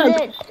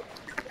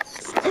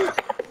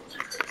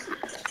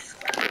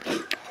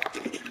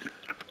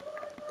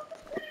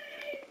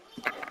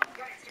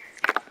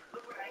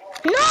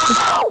 No!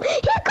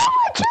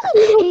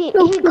 He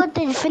got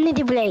the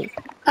infinity blade.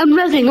 I'm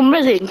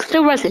rezzing.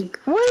 Still rezzing.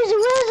 Where is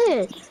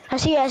it? I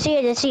see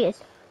it.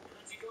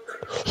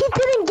 He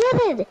didn't get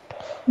it.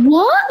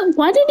 What?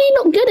 Why did he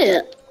not get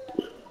it?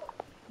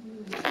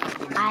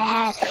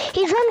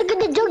 He's trying to get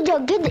the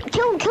jug.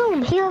 Kill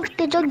him. He has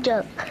the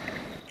jug.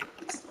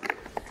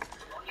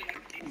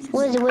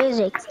 Where is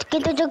it?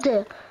 Get the jug.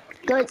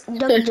 Jug.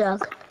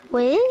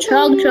 Where is it?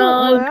 Chug.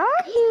 Where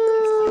are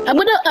you? I'm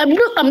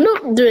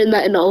not doing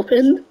that in the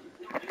open.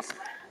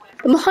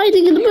 I'm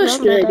hiding in the bush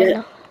doing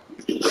it.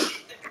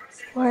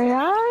 Where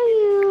are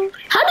you?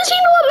 How does he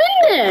know I'm in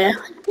there?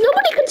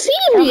 Nobody could see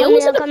me. I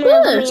was in the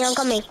bush. I'm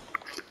coming.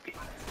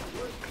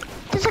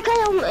 There's a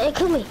guy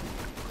kill me.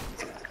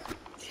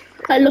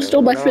 I lost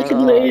all my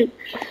freaking loot.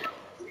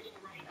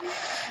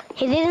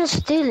 He didn't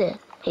steal it.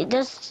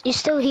 He's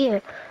still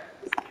here.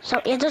 So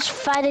you're just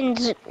fighting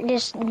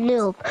this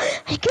noob.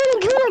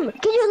 Kill him!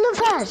 Get your loot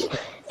fast!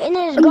 And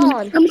then he's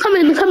gone. I'm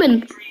coming.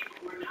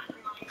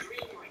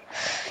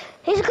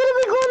 He's gonna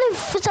be gone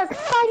for like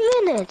 5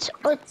 minutes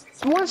or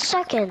 1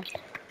 second.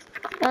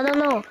 I don't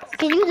know.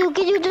 Get your.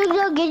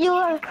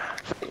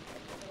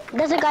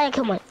 There's a guy that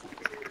killed me.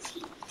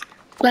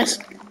 Nice.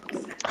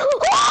 Oh!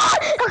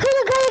 Okay,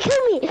 the guy that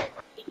killed me.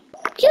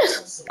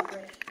 Yes.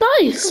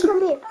 Nice.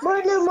 Come here.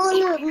 More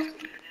loot.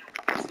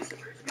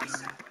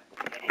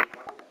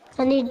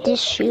 I need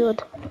this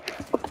shield.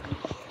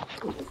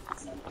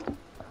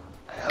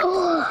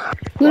 No.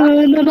 No,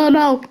 he got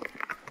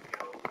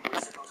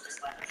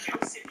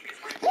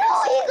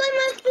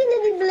my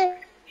infinity blade.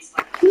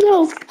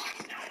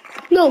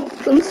 No.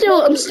 I'm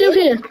still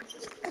here.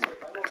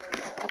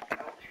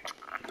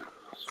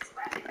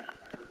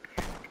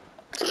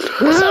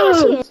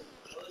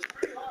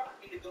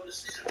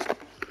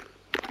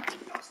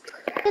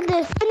 Get the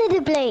infinity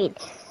blade.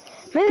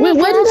 Wait,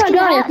 where did I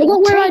die? I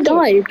forgot where I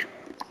died.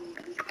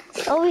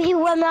 Over here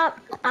where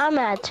I'm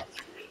at.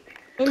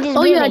 In this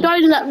Oh building. yeah, I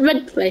died in that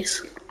red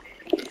place.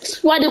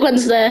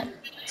 Spider-Gwen's there.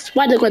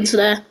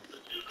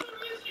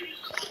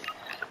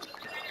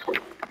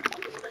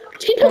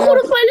 She took all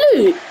of my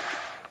loot.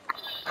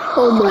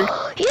 Oh my.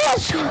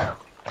 Yes! Oh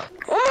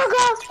my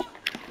god!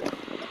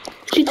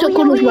 She took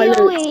all of my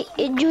loot.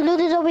 Your loot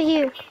is over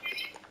here.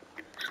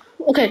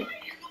 Okay.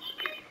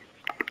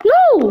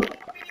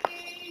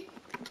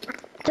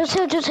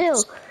 Just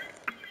heal.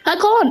 I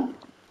can't.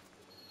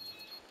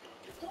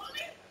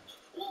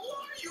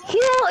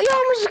 You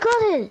almost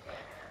got it.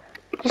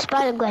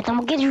 Spider-Gwen,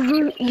 I'm gonna get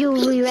you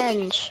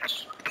revenge.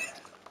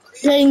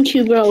 Thank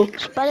you, bro.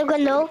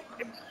 Spider-Gwen, no.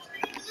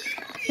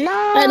 No!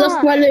 I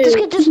lost my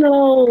loot.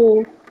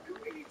 No.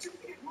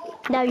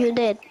 No, you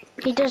did.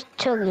 He just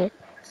took it.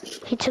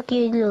 He took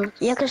your loot.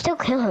 You can still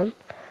kill him.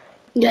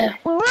 Yeah.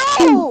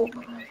 Bro!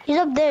 He's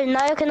up there.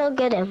 Now you cannot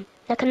get him.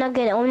 I cannot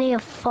get it. Only a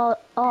fall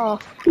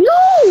off.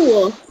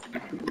 No.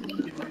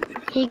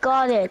 He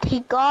got it.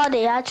 He got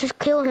it. I just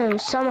killed him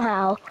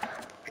somehow.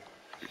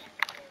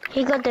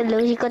 He got the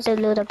loot. He got the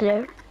loot up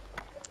there.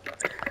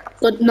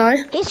 Good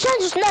night. He's trying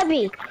to snipe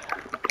me.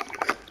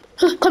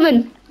 Come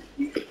in.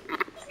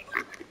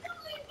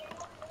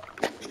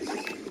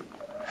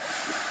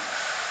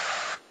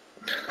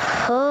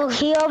 Oh,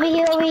 he over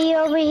here.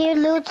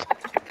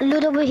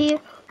 Loot over here.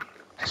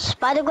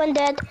 Spider-Gwen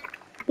dead.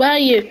 Where are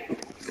you?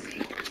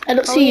 I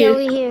don't see you.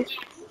 Over here.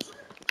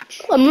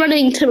 I'm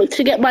running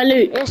to get my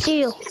loot. I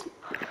see you.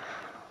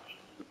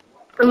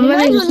 I'm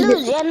running You to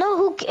loot.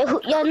 get...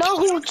 You know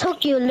who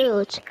took your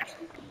loot.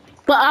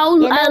 But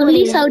at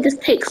least I'll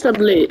just take some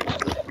loot.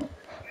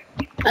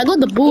 I got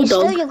the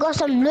bulldog. Still, you got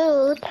some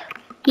loot.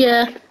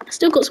 Yeah, I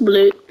still got some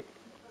loot.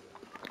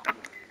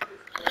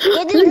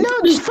 Get the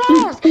loot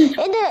fast.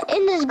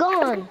 And it's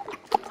gone.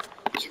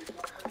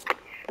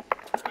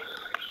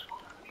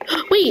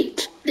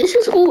 Wait, this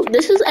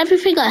is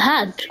everything I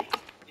had.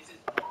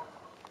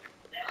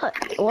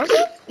 Was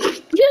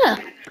it? Yeah.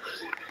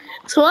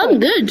 So I'm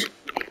good.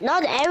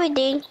 Not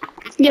everything.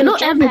 Yeah,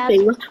 not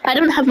everything. I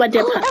don't have my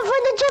jetpack. I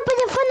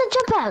found the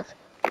jetpack.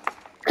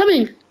 Come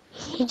in.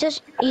 He's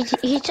just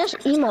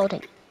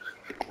emoting.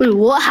 Wait,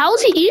 what?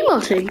 How's he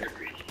emoting?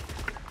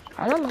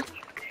 I don't know.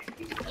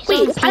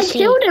 Wait, I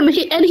killed him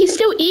and he's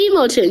still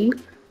emoting.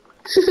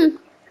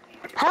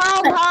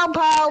 Help.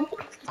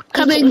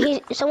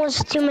 Coming.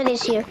 Someone's teammate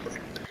is here.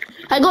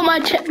 I got my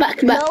jetpack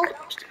back. No.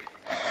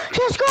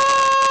 Let's go!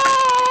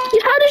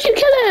 How did you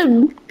kill him?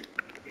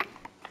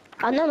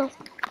 I don't know.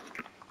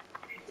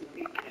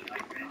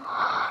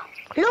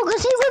 Look, I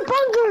see a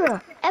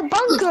bunker. A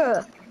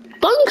bunker.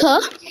 Bunker?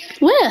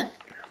 Where?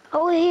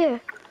 Over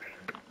here.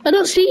 I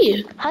don't see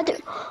you. How do...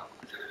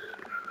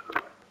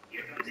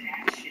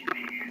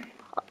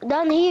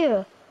 Down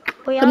here.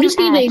 I'm just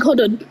leaving.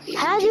 Hold on.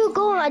 How do you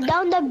go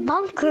down that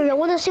bunker? I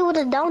want to see what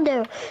is down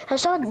there. I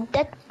saw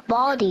that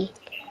body.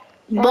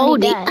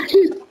 Baldy.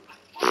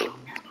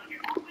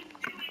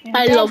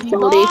 I love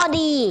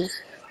Baldy.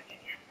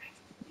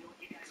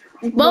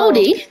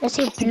 Baldy? I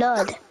see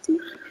blood.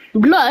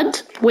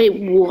 Blood? Wait,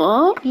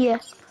 what? Yeah.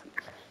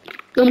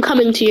 I'm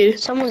coming to you.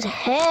 Someone's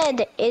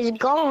head is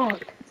gone.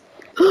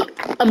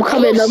 I'm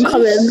coming.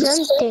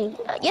 Something.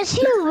 You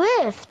see a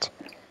rift.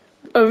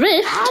 A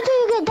rift? How do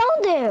you get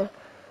down there?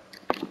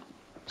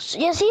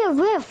 You see a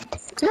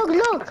rift. Look.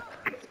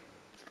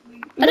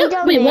 I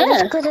don't. Wait, where?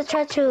 Just gonna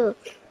try to.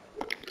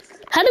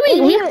 How do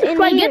we have to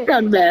try and get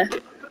down there?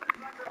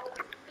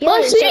 Yeah,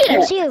 I see it.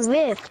 You see a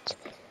rift.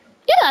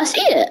 Yeah, I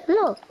see it.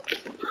 Look.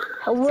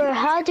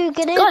 How do you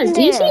get in Guys, there?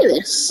 do you see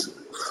this?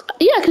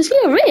 Yeah, I can see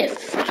a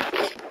rift.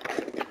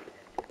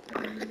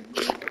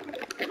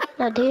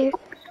 Not here.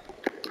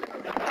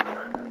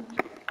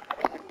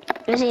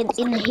 Is it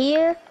in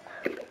here?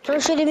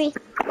 Don't shoot at me.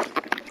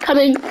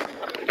 Coming.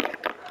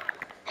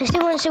 I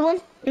see one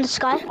in the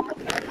sky.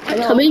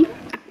 Coming.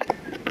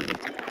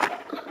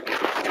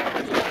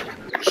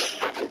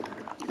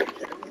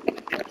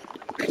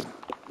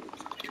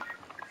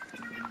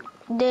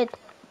 Dead.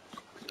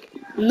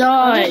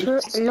 Nice. I'm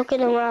just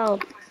looking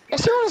around. I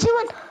see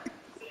one.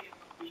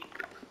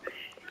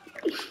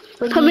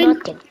 With Coming.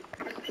 nothing.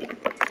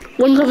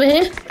 One's over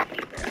here.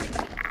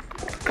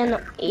 And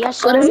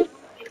yes, Got him.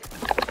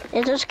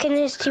 Is just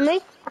killing his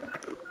teammate?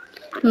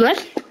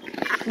 Nice.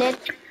 Dead.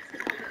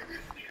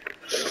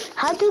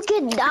 How to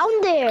get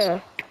down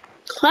there?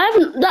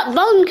 That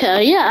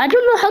bunker. Yeah, I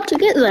don't know how to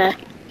get there.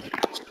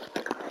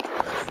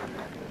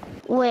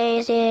 Where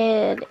is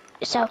it?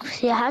 So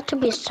it had to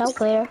be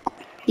somewhere.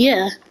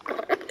 Yeah,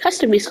 has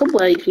to be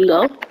somewhere you can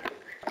go.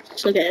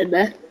 So get in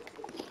there.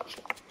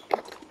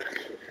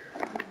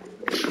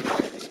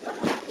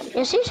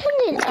 You see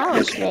something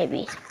else,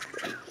 maybe?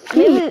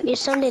 Maybe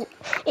it's something.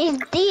 It's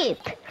deep.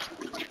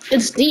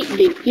 It's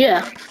deep,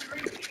 yeah.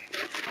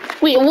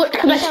 Wait, what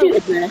can I shoot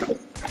in there?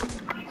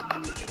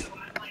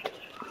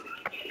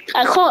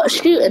 I can't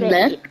shoot in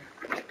there.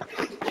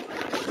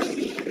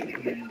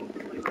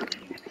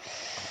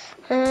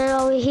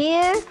 Over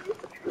here.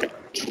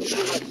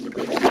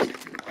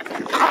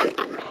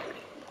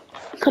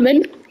 Come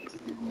in.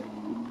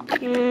 I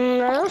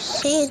don't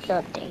see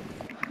nothing.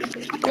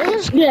 They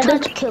just try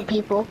to kill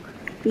people.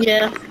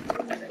 Yeah.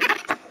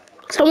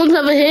 Someone's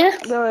over here.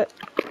 No.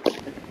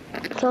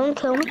 Kill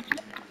him.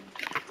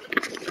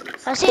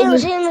 I see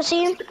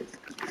him.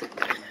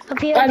 Up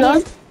here. I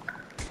know.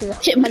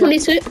 Hit him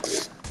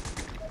 26.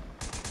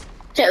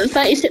 Hit him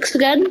 36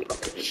 again.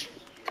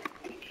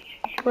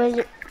 Where is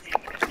it?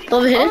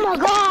 Over here. Oh my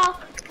god!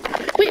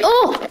 Wait,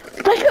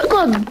 my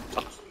shotgun.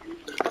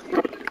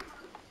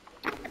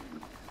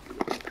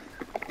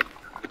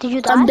 Did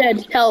you die? I'm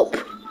dead. Help.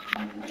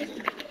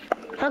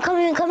 I'm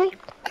coming, I'm coming.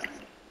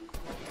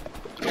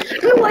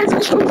 No, I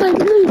just got my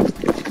blue.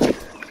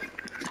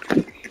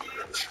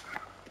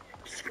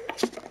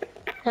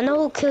 I know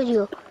who killed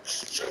you.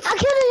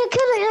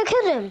 I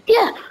killed him.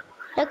 Yeah,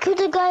 I killed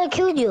the guy that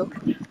killed you.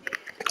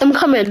 I'm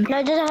coming.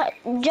 No,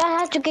 just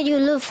have to get you a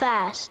little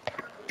fast.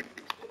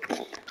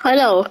 I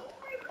know.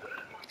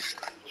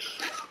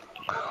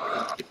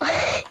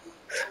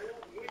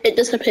 It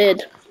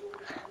disappeared.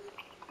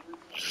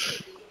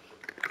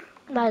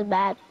 That's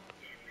bad.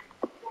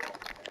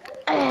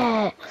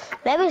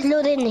 Maybe it's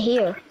loaded in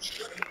here.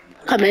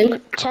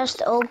 Coming.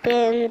 Chest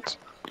opened.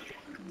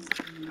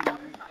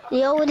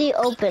 They already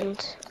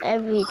opened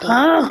everything.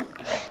 Ah.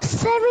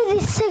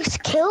 76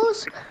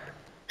 kills?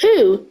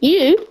 Who?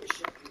 You?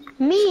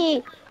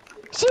 Me?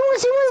 See one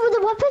with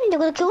a weapon? They're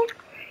gonna kill him?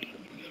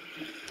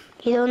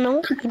 He don't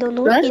know.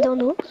 What? He don't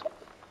know.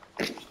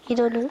 He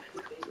don't know.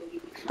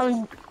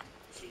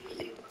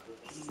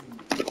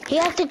 He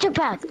has the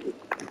jetpack.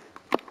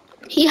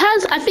 He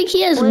has. I think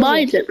he has Where is my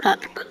it?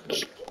 jetpack.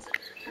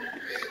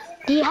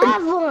 Do you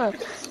have one?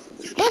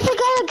 That's the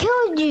guy that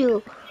killed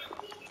you.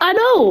 I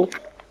know.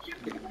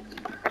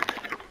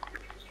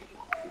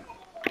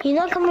 He's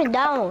not coming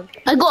down.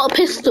 I got a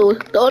pistol.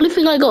 The only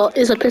thing I got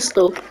is a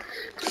pistol.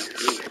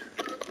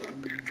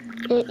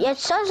 Yeah,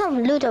 saw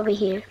some loot over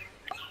here.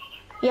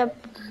 Yep.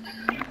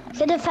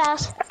 Get it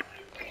fast.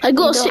 I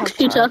got a You don't have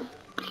 6-shooter. time.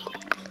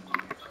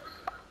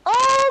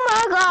 Oh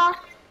my god!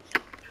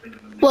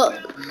 What?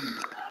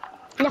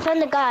 I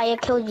found the guy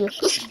that killed you.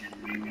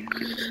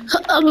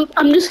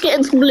 I'm just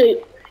getting some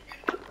loot.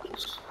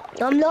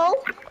 No?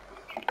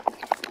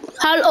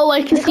 How? Oh,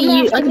 I can They're see coming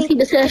you. after I can me. see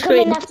the They're chest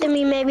coming ring. after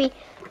me, maybe.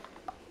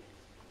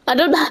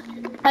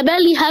 I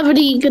barely have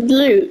any good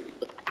loot.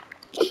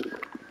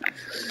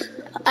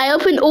 I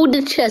opened all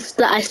the chests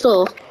that I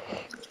saw.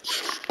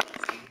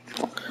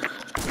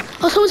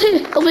 Oh, someone's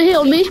here. Over here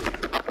on me.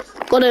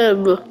 Got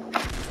him.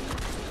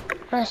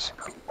 Nice.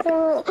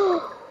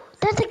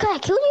 That's the guy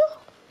that killed you?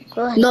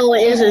 No,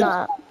 it It's isn't.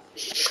 not.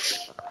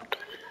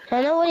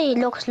 I know what he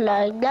looks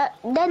like. That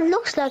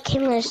looks like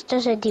him as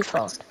just a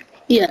default.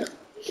 Yeah.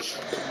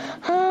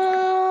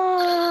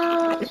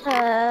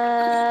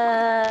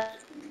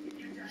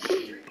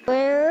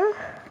 Where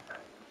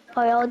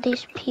are all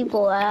these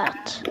people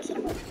at?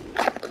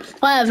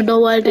 I have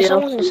no idea.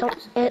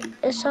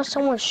 It saw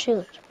someone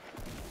shoot.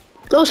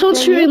 Oh,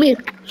 someone's shooting me.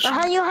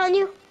 Behind you.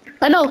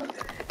 I know.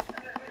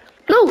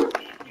 No.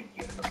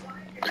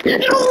 No.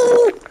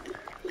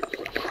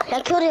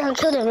 I killed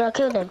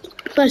him.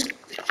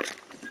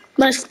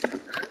 Nice.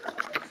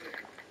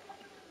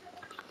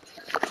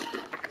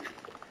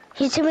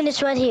 He's 2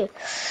 minutes right here.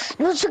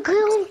 No, to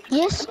kill him.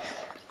 Yes.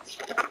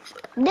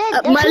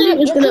 Dead. My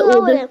loot is gonna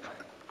order.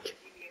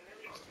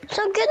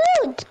 So get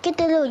loot. Get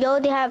the loot. You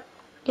already have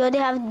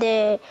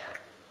the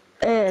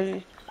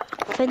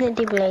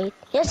infinity blade.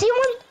 You see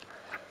one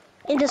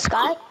in the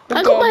sky?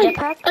 I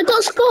got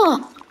a scar.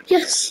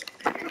 Yes.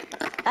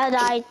 I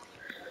died.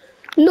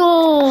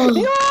 No.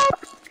 No.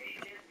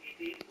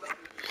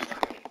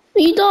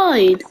 You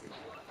died.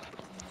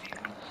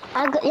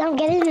 I'm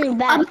getting it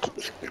back.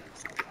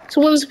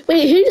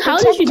 Wait, who? How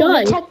did you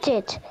die?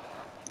 Protected.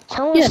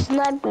 Someone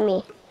sniped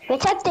me.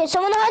 Protected.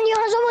 Someone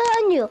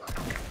on you.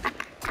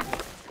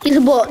 He's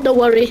a bot. Don't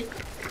worry.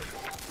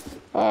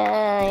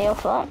 Your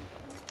fault.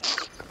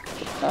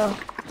 Oh.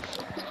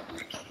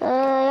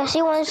 I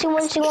see one.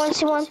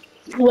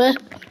 Where?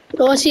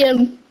 Oh, I see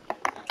him.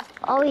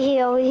 Over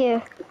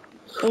here.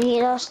 He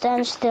don't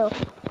stand still.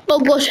 Oh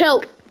gosh,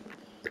 help!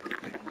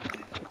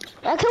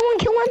 I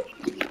kill one.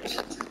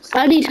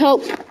 I need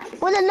help.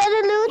 With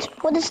another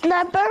loot, with a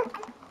sniper.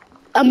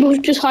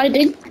 I'm just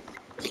hiding.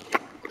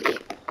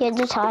 Yeah,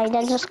 just hide.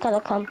 I'm just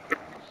gonna come.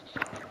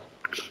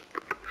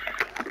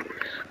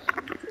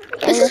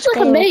 This is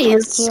like a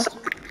maze.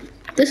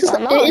 This is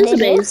it is a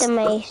maze. The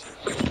maze.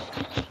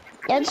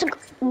 Let's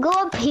go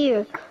up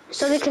here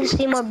so we can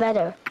see more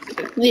better.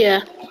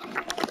 Yeah,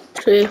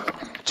 true.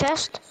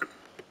 Chest.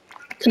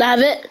 Can I have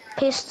it?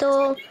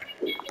 Pistol.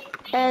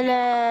 And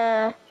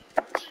I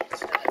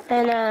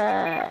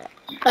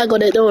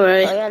got it. Don't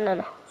worry. Oh yeah,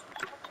 no.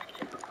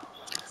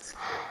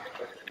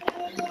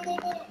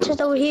 Just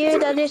over here,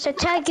 there's a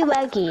Tacky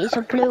Wacky. It's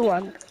a blue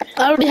one.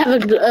 I already have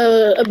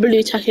a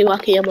blue tacky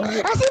wacky. I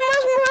see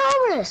Miles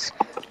Morales.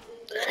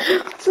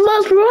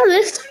 Miles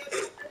Morales.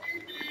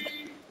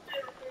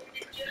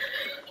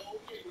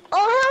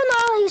 Oh hell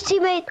no, his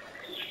teammate.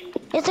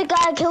 It's the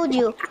guy that killed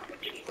you.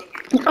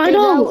 I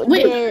know.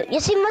 Wait. You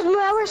see Miles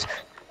Morales?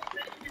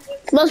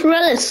 Miles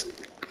Morales.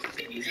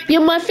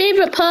 You're my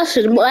favorite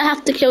person, but I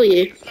have to kill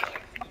you.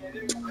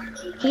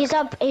 He's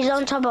on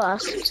top of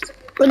us.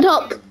 On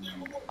top.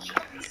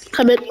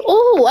 Come in.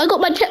 Oh, I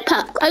got my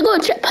jetpack. I got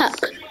a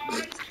jetpack.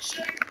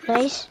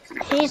 Nice.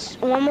 He's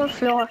one more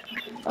floor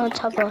on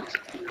top of us.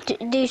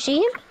 Do you see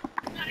him?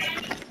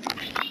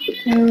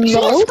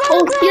 No.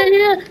 Oh,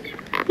 yeah.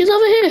 He's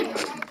over here.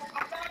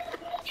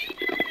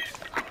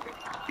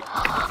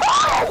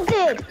 Oh, I'm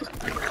dead.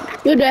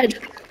 You're dead.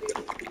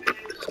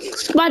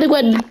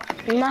 Spider-Gwen.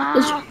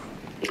 Nah.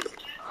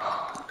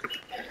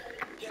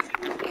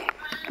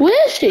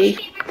 Where is she?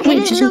 Get Wait,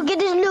 this loot, get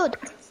this loot.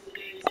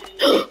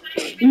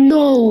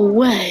 no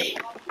way.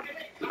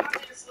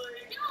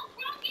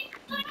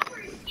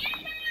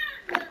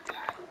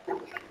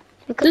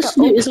 Look at This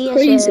the loot is OPS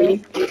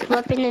crazy.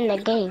 weapon in the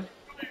game.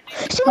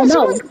 I Someone,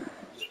 know.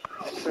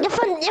 you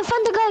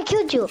found the guy who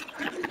killed you.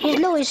 He's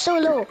low, he's so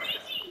low.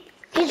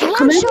 He's Come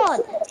one in. shot.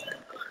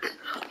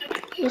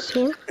 You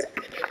see him?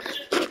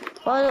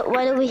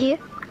 Right over here.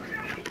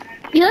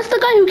 Yeah, that's the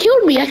guy who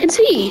killed me. I can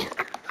see.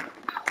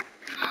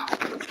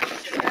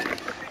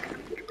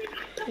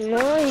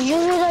 No, he's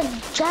using a I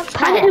hit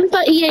jackpot. him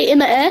 38 in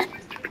the air.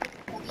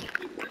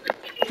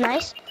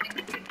 Nice.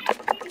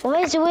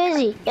 Where is he? Where is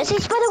he? Yes,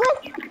 he's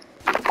Spider-Gwen.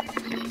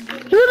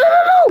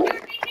 No.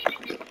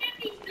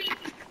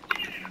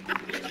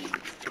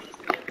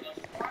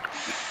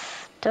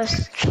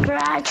 Just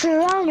try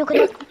around. You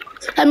can.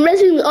 I'm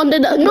resting on the.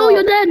 No,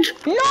 you're dead.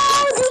 No,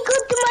 they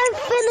got to my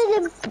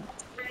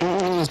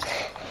infinity.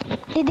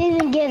 He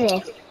didn't get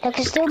it. I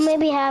can still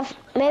maybe I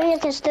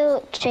can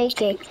still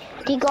take it.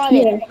 He got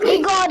Yeah. it.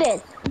 He got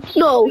it.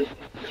 No.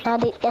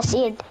 That's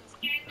it.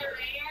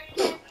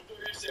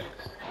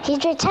 He's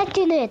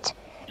protecting it.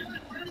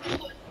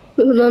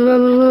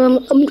 No.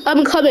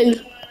 I'm coming.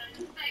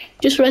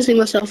 Just resting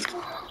myself.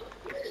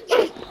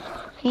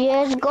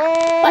 Yes, go.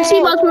 I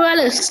see Miles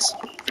Morales.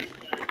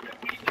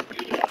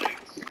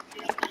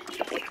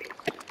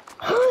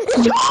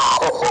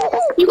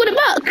 You got it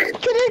back.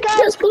 Kill this guy.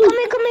 Let's go.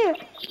 Come here.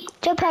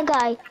 Jetpack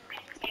guy.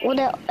 With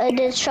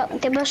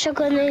the best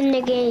shotgun in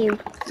the game.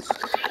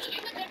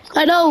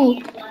 I know.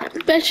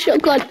 Best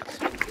shotgun.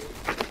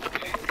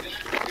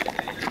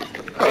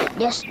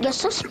 There's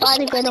some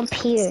Spider-Gwen up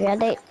here. I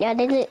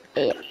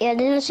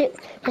didn't see.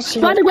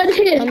 Spider-Gwen I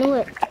here. knew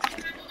it.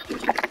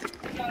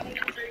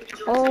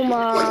 Oh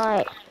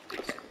my.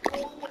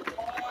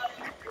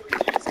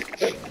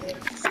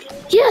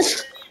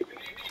 Yes.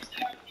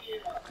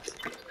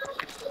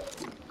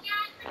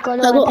 Go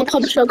to I got a weapons.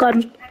 pump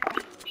shotgun.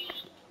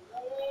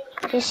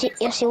 You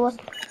see what?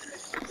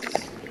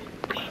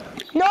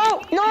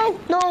 No.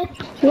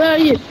 Where are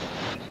you?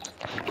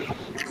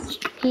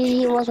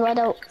 He was right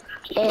out.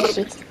 There,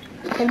 see.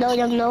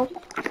 No.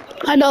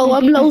 I know.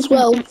 I'm low as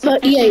well.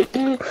 38.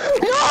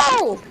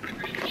 No!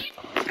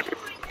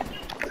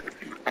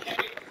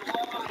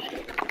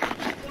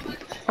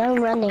 I'm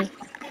running.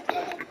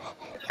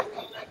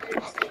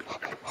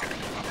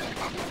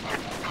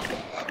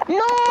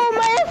 No,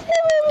 my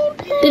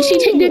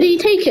infinity. Did he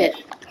take it?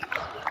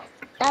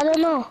 I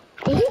don't know.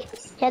 Did he?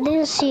 I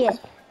didn't see it.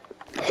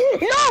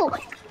 No!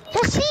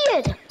 I see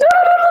it!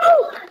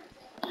 No.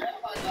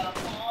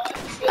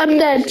 I'm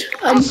dead.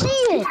 I see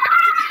it!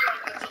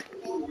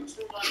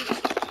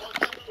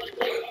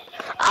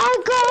 I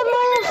got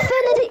my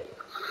infinity!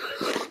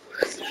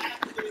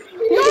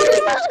 No,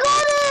 he must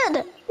got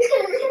it!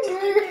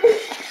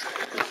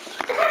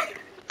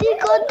 He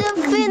got the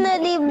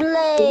infinity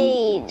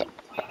blade!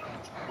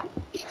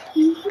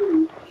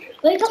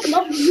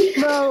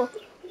 Bro,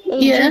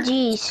 it's Yeah.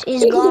 GG's.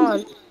 It's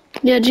gone.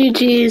 Yeah,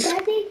 GG's.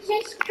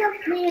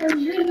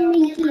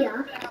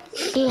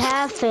 He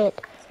have it.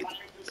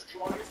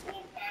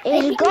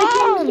 It's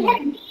gone!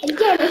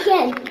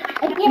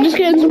 I'm just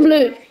getting some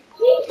loot.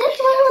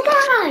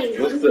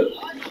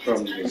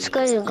 It's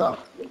gonna go.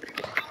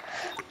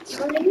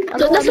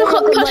 That's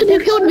the person who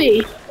killed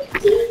me.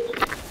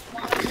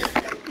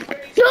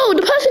 No,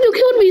 the person who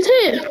killed me is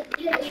here.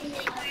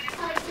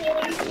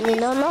 We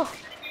don't know.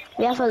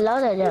 We have a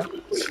lot of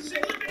them.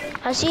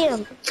 I see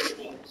him.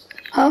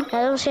 Huh?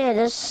 I don't see it.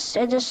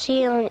 I just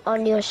see him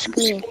on your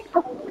screen.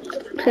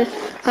 Okay.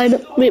 I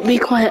don't, be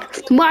quiet.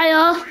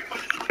 Maya,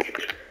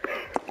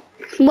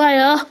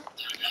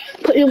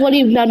 put your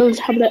volume down on the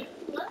tablet.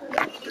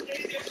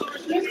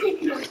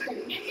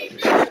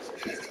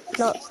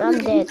 No, I'm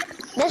dead.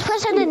 This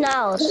person in the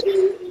house.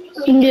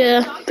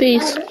 Yeah,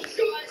 peace.